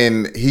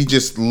 and he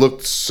just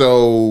looked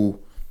so.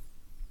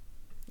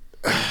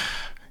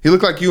 He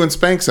looked like you and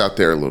Spanx out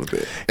there a little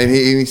bit, and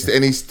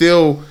he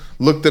still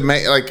looked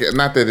like,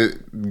 not that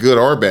it good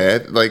or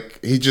bad, like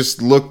he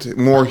just looked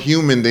more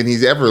human than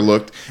he's ever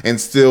looked,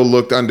 and still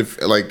looked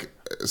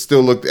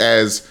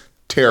as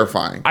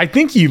terrifying. I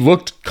think he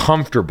looked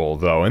comfortable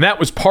though, and that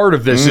was part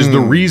of this. Is the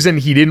reason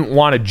he didn't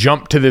want to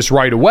jump to this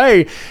right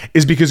away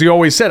is because he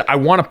always said, I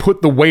want to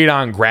put the weight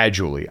on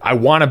gradually. I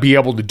want to be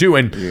able to do,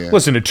 and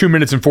listen, at 2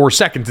 minutes and 4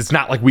 seconds, it's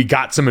not like we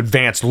got some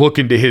advanced look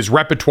into his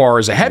repertoire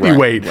as a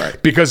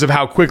heavyweight because of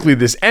how quickly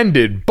this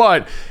ended,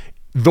 but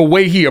the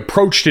way he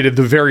approached it, at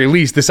the very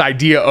least, this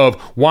idea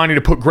of wanting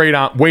to put weight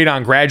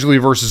on gradually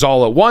versus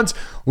all at once,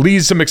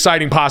 leaves some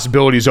exciting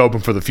possibilities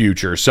open for the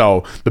future.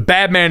 So the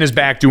bad man is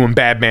back doing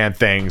bad man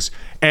things.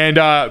 And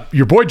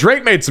your boy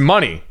Drake made some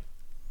money,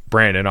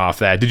 Brandon, off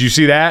that. Did you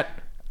see that?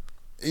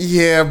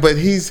 Yeah, but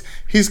he's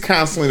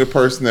constantly the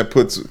person that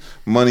puts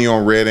money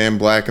on red and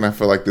black, and I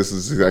feel like this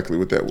is exactly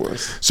what that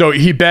was. So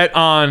he bet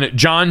on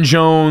John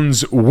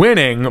Jones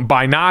winning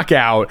by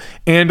knockout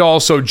and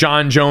also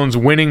John Jones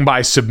winning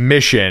by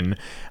submission.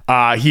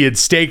 He had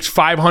staked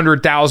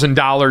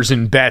 $500,000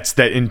 in bets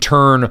that in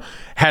turn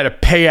had a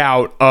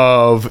payout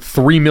of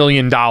 $3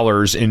 million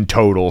in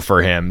total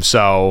for him.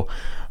 So,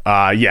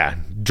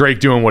 Drake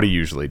doing what he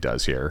usually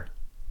does here.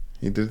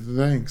 He did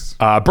the things.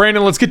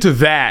 Brandon, let's get to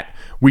that.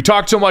 We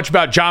talked so much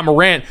about Ja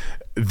Morant.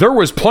 There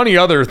was plenty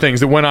other things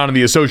that went on in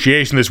the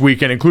association this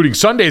weekend, including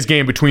Sunday's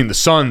game between the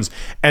Suns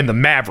and the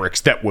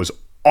Mavericks. That was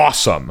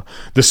awesome.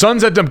 The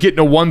Suns ended up getting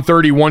a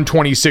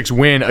 130-126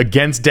 win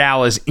against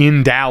Dallas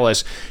in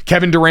Dallas.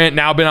 Kevin Durant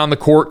now been on the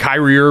court.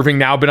 Kyrie Irving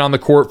now been on the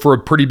court for a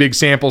pretty big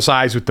sample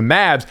size with the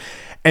Mavs.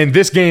 And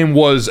this game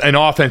was an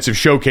offensive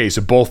showcase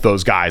of both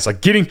those guys.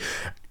 Like getting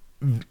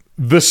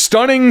the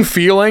stunning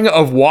feeling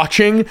of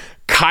watching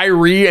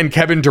Kyrie and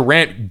Kevin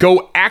Durant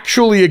go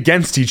actually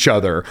against each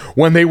other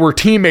when they were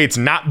teammates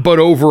not but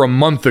over a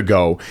month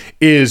ago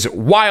is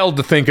wild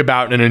to think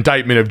about, and an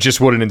indictment of just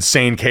what an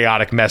insane,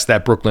 chaotic mess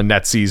that Brooklyn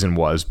Nets season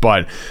was.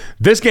 But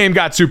this game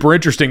got super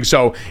interesting.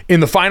 So in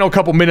the final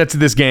couple minutes of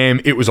this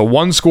game, it was a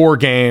one-score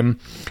game,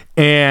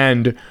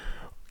 and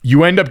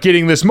you end up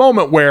getting this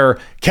moment where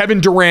Kevin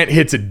Durant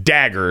hits a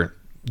dagger.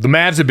 The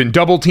Mavs have been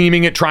double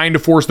teaming it, trying to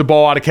force the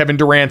ball out of Kevin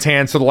Durant's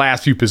hands for the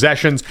last few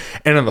possessions.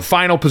 And on the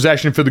final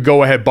possession for the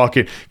go-ahead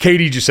bucket,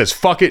 KD just says,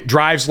 fuck it,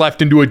 drives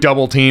left into a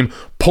double team,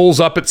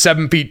 pulls up at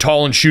 7 feet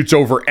tall and shoots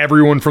over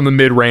everyone from the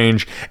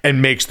mid-range and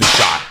makes the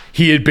shot.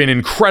 He had been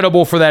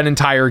incredible for that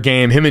entire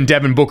game. Him and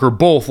Devin Booker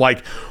both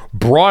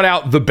brought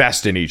out the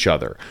best in each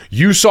other.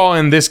 You saw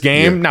in this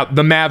game, now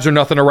the Mavs are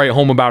nothing to write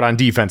home about on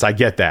defense, I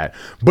get that,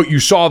 but you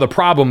saw the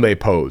problem they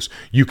pose.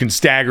 You can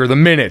stagger the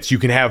minutes. You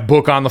can have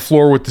Book on the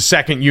floor with the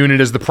second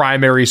unit as the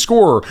primary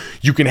scorer.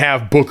 You can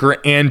have Booker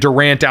and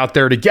Durant out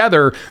there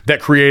together that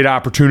create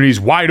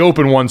opportunities, wide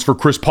open ones for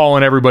Chris Paul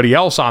and everybody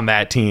else on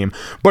that team.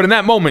 But in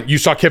that moment, you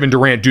saw Kevin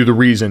Durant do the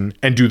reason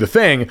and do the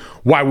thing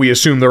why we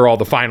assume they're all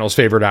the finals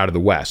favorite out of the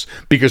West.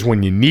 Because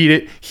when you need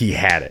it, he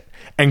had it.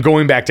 And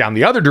going back down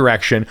the other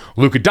direction,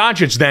 Luka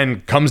Doncic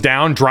then comes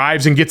down,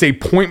 drives, and gets a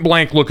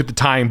point-blank look at the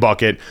tying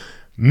bucket,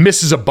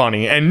 misses a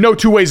bunny, and no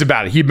two ways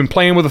about it. He'd been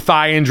playing with a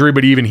thigh injury,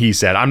 but even he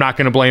said, I'm not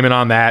going to blame it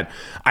on that.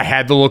 I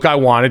had the look I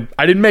wanted.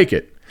 I didn't make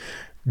it.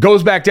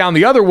 Goes back down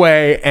the other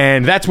way,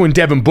 and that's when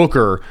Devin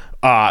Booker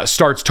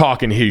starts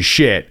talking his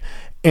shit.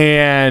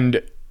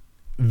 And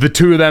the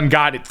two of them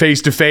got it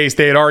face to face.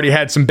 They had already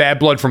had some bad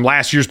blood from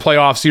last year's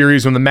playoff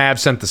series when the Mavs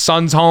sent the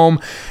Suns home.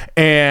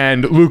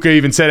 And Luka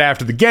even said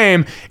after the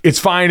game, it's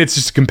fine. It's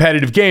just a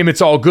competitive game.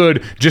 It's all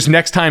good. Just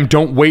next time,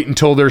 don't wait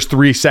until there's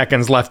 3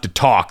 seconds left to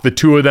talk. The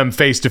two of them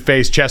face to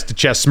face, chest to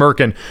chest,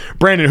 smirking.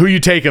 Brandon, who you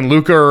taking,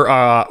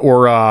 Luka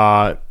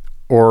or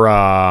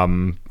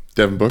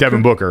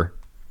Devin Booker?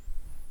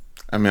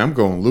 I mean, I'm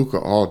going Luka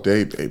all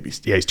day, baby.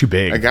 Yeah, he's too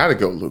big. I gotta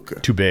go Luka.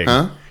 Too big.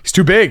 Huh? He's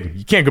too big.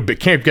 You can't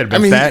get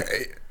against that.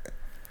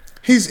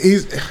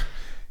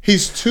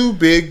 He's too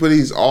big, but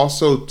he's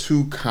also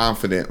too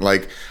confident.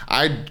 Like,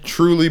 I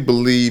truly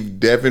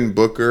believe Devin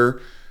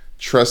Booker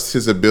trusts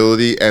his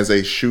ability as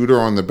a shooter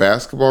on the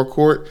basketball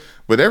court,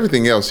 but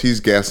everything else,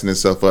 he's gassing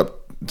himself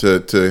up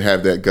to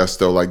have that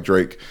gusto like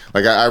Drake.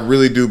 Like, I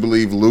really do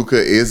believe Luka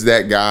is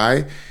that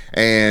guy,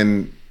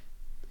 and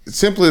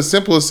simple as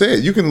said,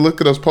 you can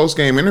look at those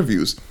post-game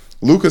interviews.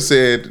 Luka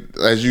said,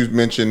 as you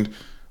mentioned,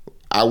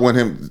 I want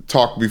him to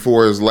talk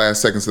before his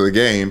last seconds of the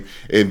game,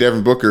 and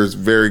Devin Booker is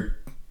very,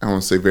 I don't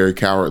want to say very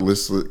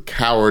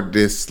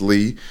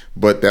cowardlessly,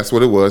 but that's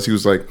what it was. He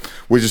was like,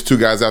 we're just two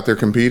guys out there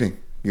competing.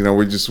 You know,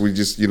 we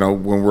just, you know,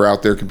 when we're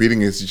out there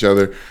competing against each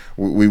other,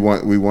 we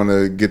want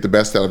to get the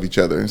best out of each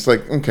other. And it's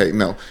like, okay,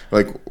 no,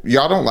 like,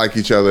 y'all don't like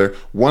each other.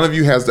 One of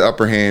you has the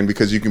upper hand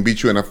because you can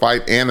beat you in a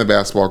fight and the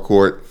basketball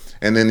court,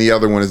 and then the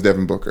other one is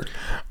Devin Booker.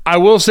 I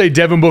will say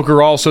Devin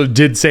Booker also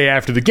did say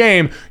after the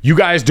game, you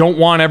guys don't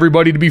want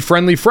everybody to be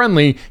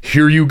friendly.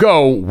 Here you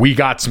go. We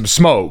got some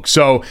smoke.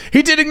 So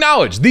he did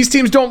acknowledge these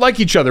teams don't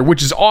like each other,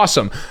 which is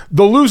awesome.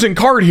 The losing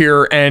card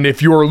here, and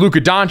if you're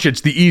Luka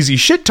Doncic, the easy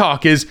shit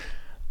talk is,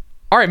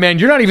 all right, man,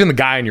 you're not even the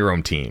guy on your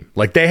own team.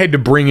 Like, they had to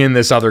bring in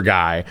this other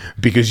guy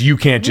because you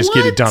can't just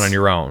get it done on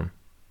your own.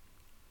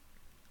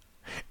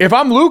 If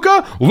I'm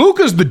Luka,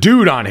 Luka's the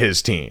dude on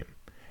his team.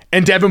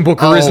 And Devin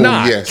Booker is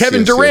not. Yes,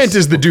 Kevin Durant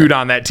is the dude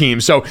on that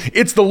team. So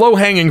it's the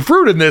low-hanging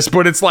fruit in this,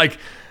 but it's like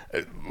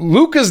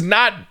Luka's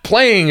not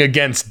playing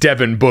against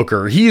Devin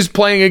Booker. He's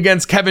playing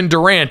against Kevin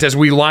Durant as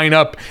we line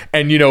up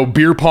and, you know,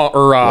 beer pong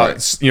or,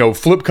 you know,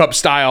 flip cup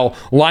style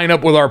line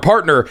up with our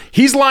partner.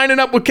 He's lining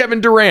up with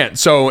Kevin Durant.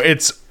 So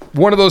it's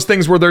one of those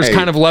things where there's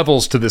kind of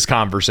levels to this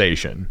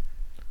conversation.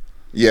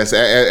 Yes,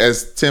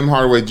 as Tim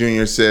Hardaway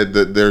Jr. said,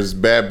 that there's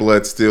bad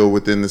blood still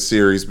within the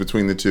series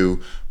between the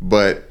two,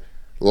 but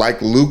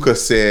like Luka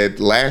said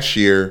last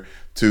year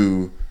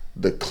to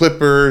the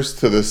Clippers,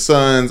 to the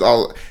Suns,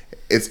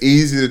 it's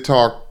easy to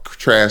talk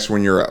trash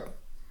when you're up.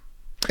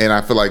 And I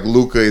feel like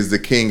Luka is the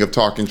king of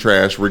talking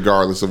trash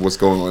regardless of what's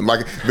going on.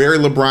 Like, very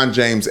LeBron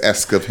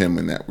James-esque of him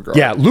in that regard.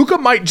 Yeah, Luka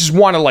might just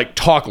want to like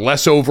talk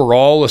less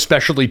overall,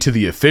 especially to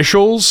the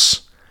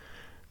officials.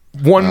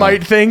 One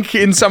might think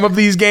in some of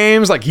these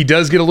games, like he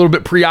does get a little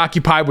bit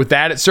preoccupied with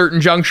that at certain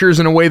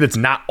junctures in a way that's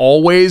not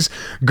always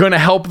going to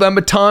help them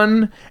a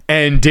ton.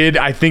 And did,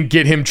 I think,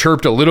 get him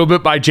chirped a little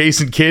bit by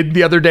Jason Kidd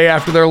the other day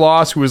after their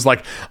loss, who was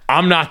like,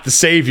 I'm not the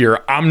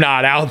savior. I'm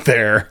not out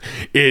there.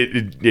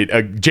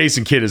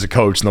 Jason Kidd is a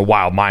coach, and the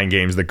wild mind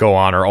games that go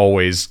on are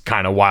always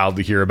kind of wild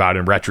to hear about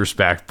in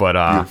retrospect. But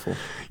beautiful.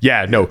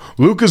 Yeah, no,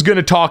 Luka's going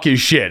to talk his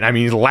shit. I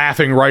mean, he's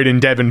laughing right in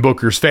Devin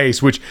Booker's face,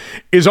 which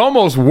is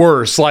almost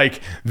worse.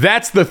 Like,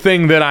 that's the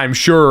thing that I'm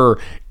sure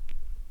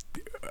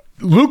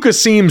Luka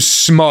seems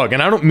smug,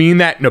 and I don't mean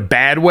that in a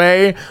bad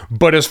way,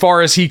 but as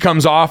far as he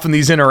comes off in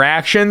these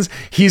interactions,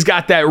 he's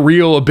got that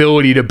real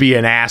ability to be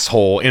an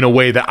asshole in a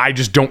way that I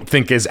just don't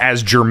think is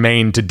as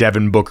germane to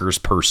Devin Booker's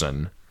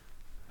person.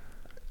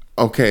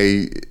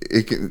 Okay,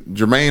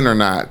 germane or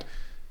not,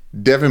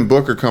 Devin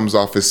Booker comes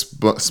off as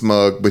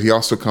smug, but he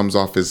also comes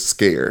off as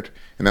scared,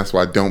 and that's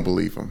why I don't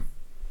believe him.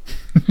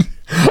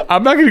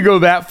 I'm not going to go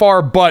that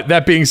far, but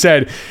that being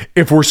said,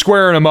 if we're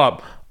squaring him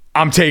up,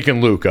 I'm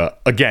taking Luka.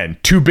 Again,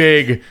 too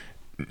big,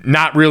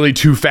 not really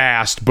too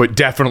fast, but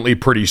definitely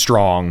pretty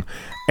strong.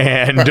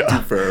 And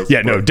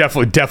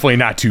definitely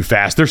not too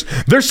fast.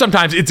 There's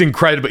sometimes it's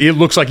incredible. It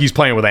looks like he's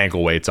playing with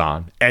ankle weights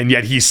on, and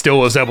yet he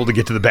still is able to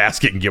get to the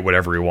basket and get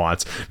whatever he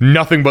wants.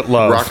 Nothing but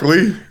love. Rock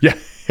Lee? Yeah.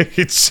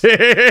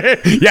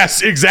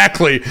 Yes,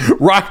 exactly.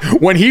 Rock,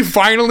 when he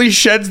finally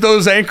sheds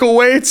those ankle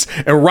weights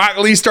and Rock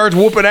Lee starts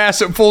whooping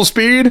ass at full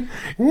speed.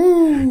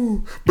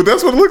 Woo. But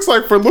that's what it looks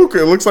like for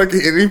Luka. It looks like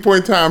at any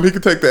point in time he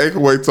could take the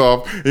ankle weights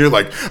off and you're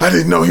like, I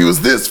didn't know he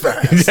was this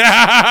fast.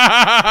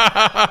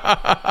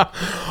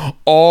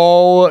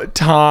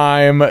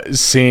 All-time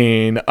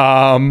scene.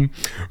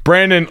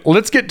 Brandon,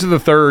 let's get to the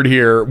third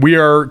here. We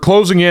are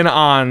closing in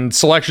on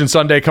Selection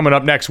Sunday coming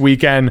up next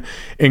weekend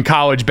in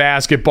college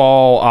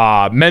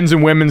basketball. Men's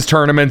and women's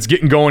tournaments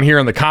getting going here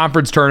in the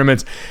conference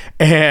tournaments.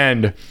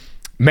 And,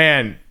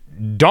 man,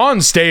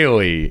 Dawn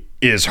Staley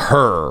is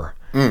her.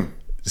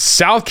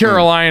 South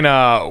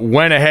Carolina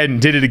went ahead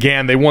and did it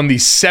again. They won the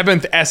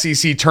 7th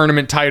SEC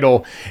tournament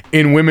title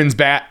in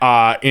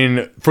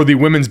for the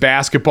women's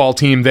basketball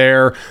team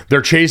there.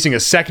 They're chasing a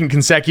second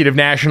consecutive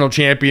national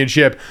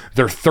championship.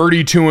 They're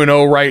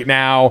 32-0 right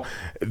now.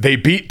 They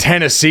beat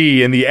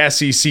Tennessee in the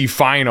SEC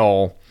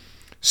final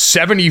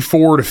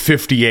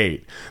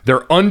 74-58.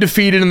 They're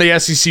undefeated in the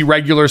SEC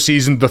regular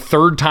season, the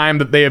third time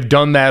that they have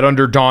done that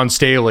under Dawn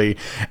Staley,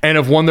 and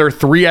have won their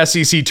 3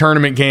 SEC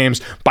tournament games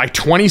by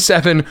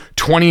 27,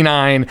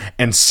 29,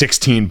 and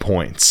 16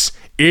 points.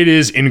 It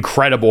is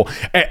incredible.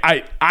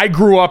 I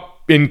grew up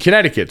in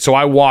Connecticut, so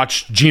I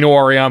watched Gino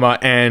Auriemma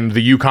and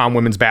the UConn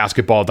women's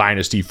basketball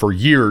dynasty for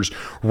years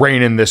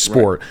reign in this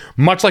sport. Right.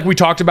 Much like we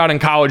talked about in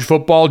college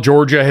football,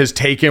 Georgia has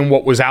taken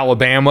what was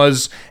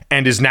Alabama's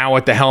and is now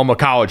at the helm of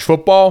college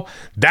football.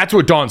 That's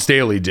what Dawn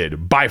Staley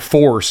did. By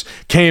force,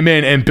 came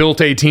in and built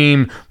a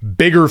team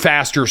bigger,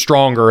 faster,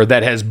 stronger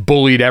that has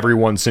bullied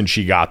everyone since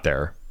she got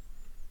there.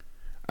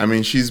 I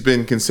mean, she's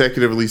been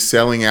consecutively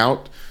selling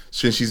out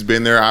since she's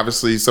been there.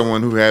 Obviously,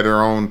 someone who had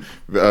her own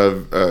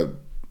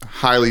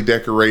highly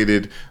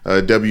decorated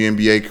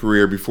WNBA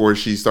career before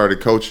she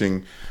started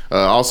coaching.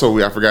 I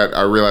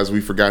realized we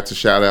forgot to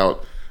shout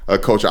out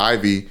Coach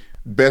Ivy.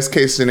 Best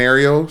case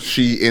scenario,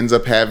 she ends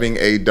up having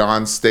a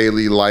Dawn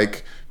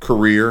Staley-like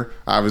career.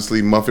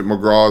 Obviously, Muffet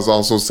McGraw is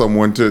also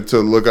someone to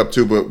look up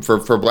to, but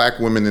for black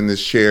women in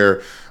this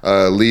chair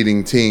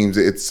leading teams,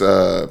 it's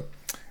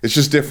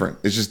just different.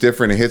 It's just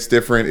different. It hits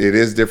different. It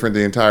is different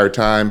the entire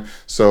time.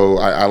 So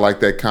I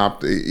like that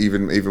comp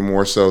even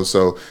more so.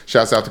 So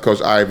shouts out to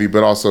Coach Ivy,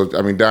 but also,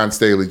 I mean, Dawn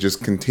Staley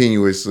just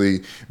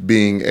continuously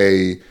being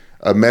a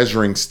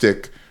measuring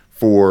stick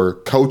for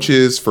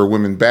coaches, for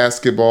women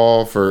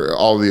basketball, for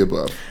all the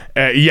above.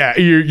 Yeah,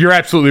 you're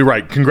absolutely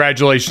right.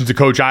 Congratulations to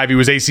Coach Ivy.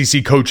 Was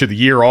ACC Coach of the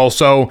Year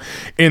also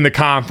in the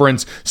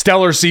conference.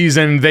 Stellar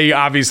season. They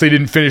obviously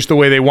didn't finish the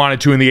way they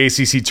wanted to in the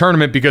ACC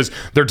tournament because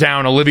they're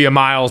down Olivia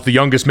Miles, the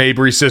youngest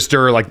Mabry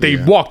sister. Like,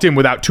 they walked in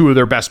without 2 of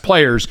their best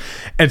players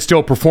and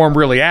still performed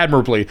really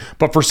admirably.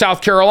 But for South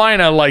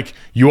Carolina, like,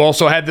 you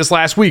also had this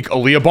last week,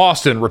 Aaliyah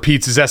Boston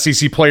repeats as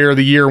SEC Player of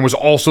the Year and was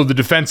also the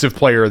Defensive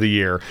Player of the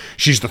Year.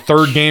 She's the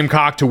 3rd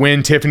Gamecock to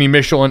win. Tiffany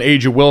Mitchell and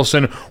Aja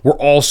Wilson were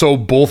also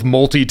both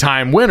multi-time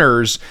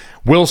winners.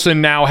 Wilson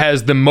now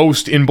has the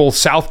most in both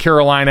South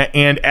Carolina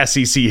and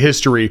SEC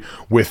history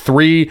with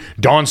 3.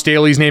 Dawn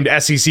Staley's named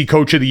SEC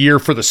Coach of the Year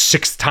for the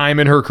 6th time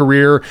in her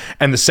career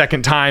and the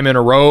 2nd time in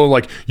a row.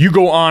 Like, you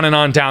go on and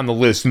on down the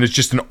list, and it's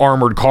just an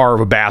armored car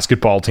of a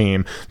basketball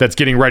team that's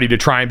getting ready to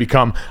try and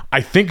become,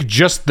 I think,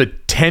 just the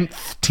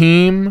 10th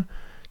team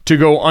to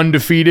go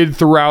undefeated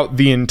throughout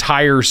the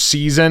entire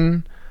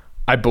season.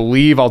 I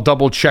believe. I'll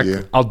double check.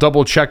 Yeah. I'll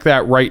double check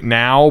that right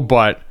now,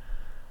 but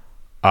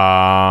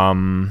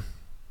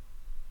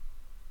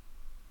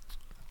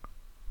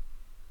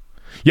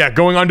yeah,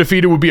 going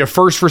undefeated would be a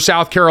first for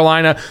South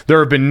Carolina. There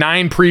have been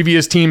 9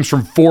 previous teams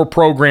from 4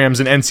 programs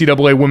in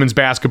NCAA women's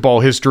basketball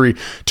history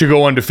to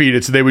go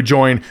undefeated. So they would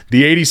join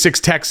the 86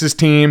 Texas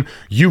team,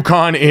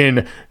 UConn in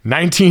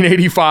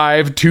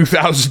 1985,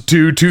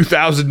 2002,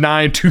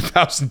 2009,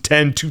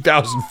 2010,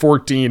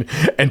 2014,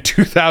 and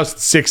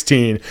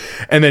 2016.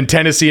 And then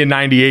Tennessee in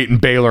 98 and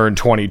Baylor in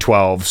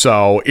 2012.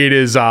 So it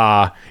is,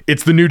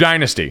 it's the new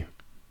dynasty.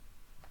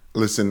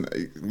 Listen,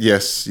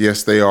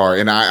 yes, they are.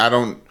 And I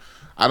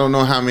don't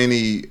know how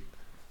many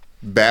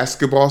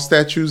basketball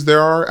statues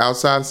there are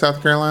outside of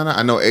South Carolina.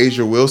 I know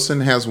Aja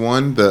Wilson has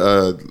one,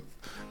 the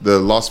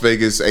Las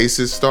Vegas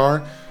Aces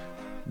star.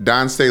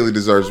 Dawn Staley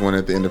deserves one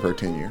at the end of her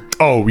tenure.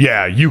 Oh,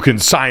 yeah. You can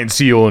sign,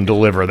 seal, and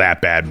deliver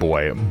that bad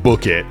boy.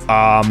 Book it.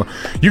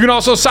 You can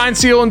also sign,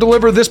 seal, and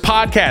deliver this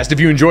podcast. If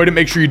you enjoyed it,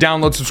 make sure you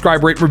download,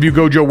 subscribe, rate, review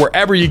Gojo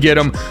wherever you get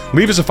them.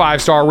 Leave us a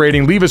 5-star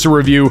rating. Leave us a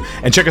review.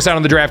 And check us out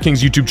on the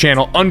DraftKings YouTube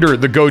channel under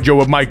the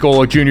Gojo of Mike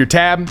Golick Jr.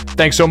 tab.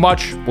 Thanks so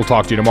much. We'll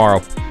talk to you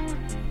tomorrow.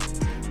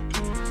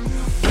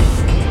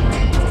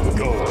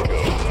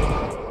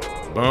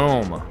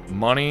 Boom.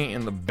 Money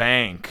in the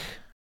bank.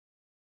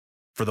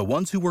 For the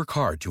ones who work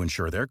hard to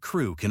ensure their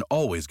crew can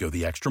always go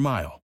the extra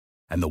mile,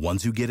 and the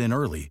ones who get in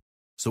early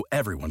so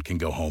everyone can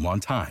go home on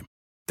time,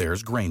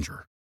 there's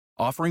Grainger,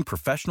 offering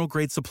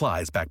professional-grade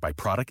supplies backed by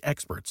product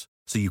experts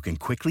so you can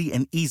quickly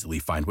and easily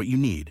find what you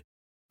need.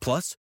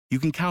 Plus, you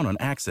can count on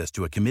access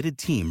to a committed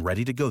team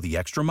ready to go the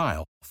extra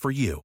mile for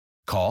you.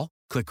 Call,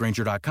 click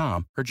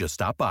Grainger.com, or just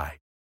stop by.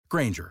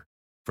 Grainger,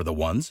 for the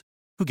ones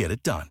who get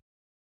it done.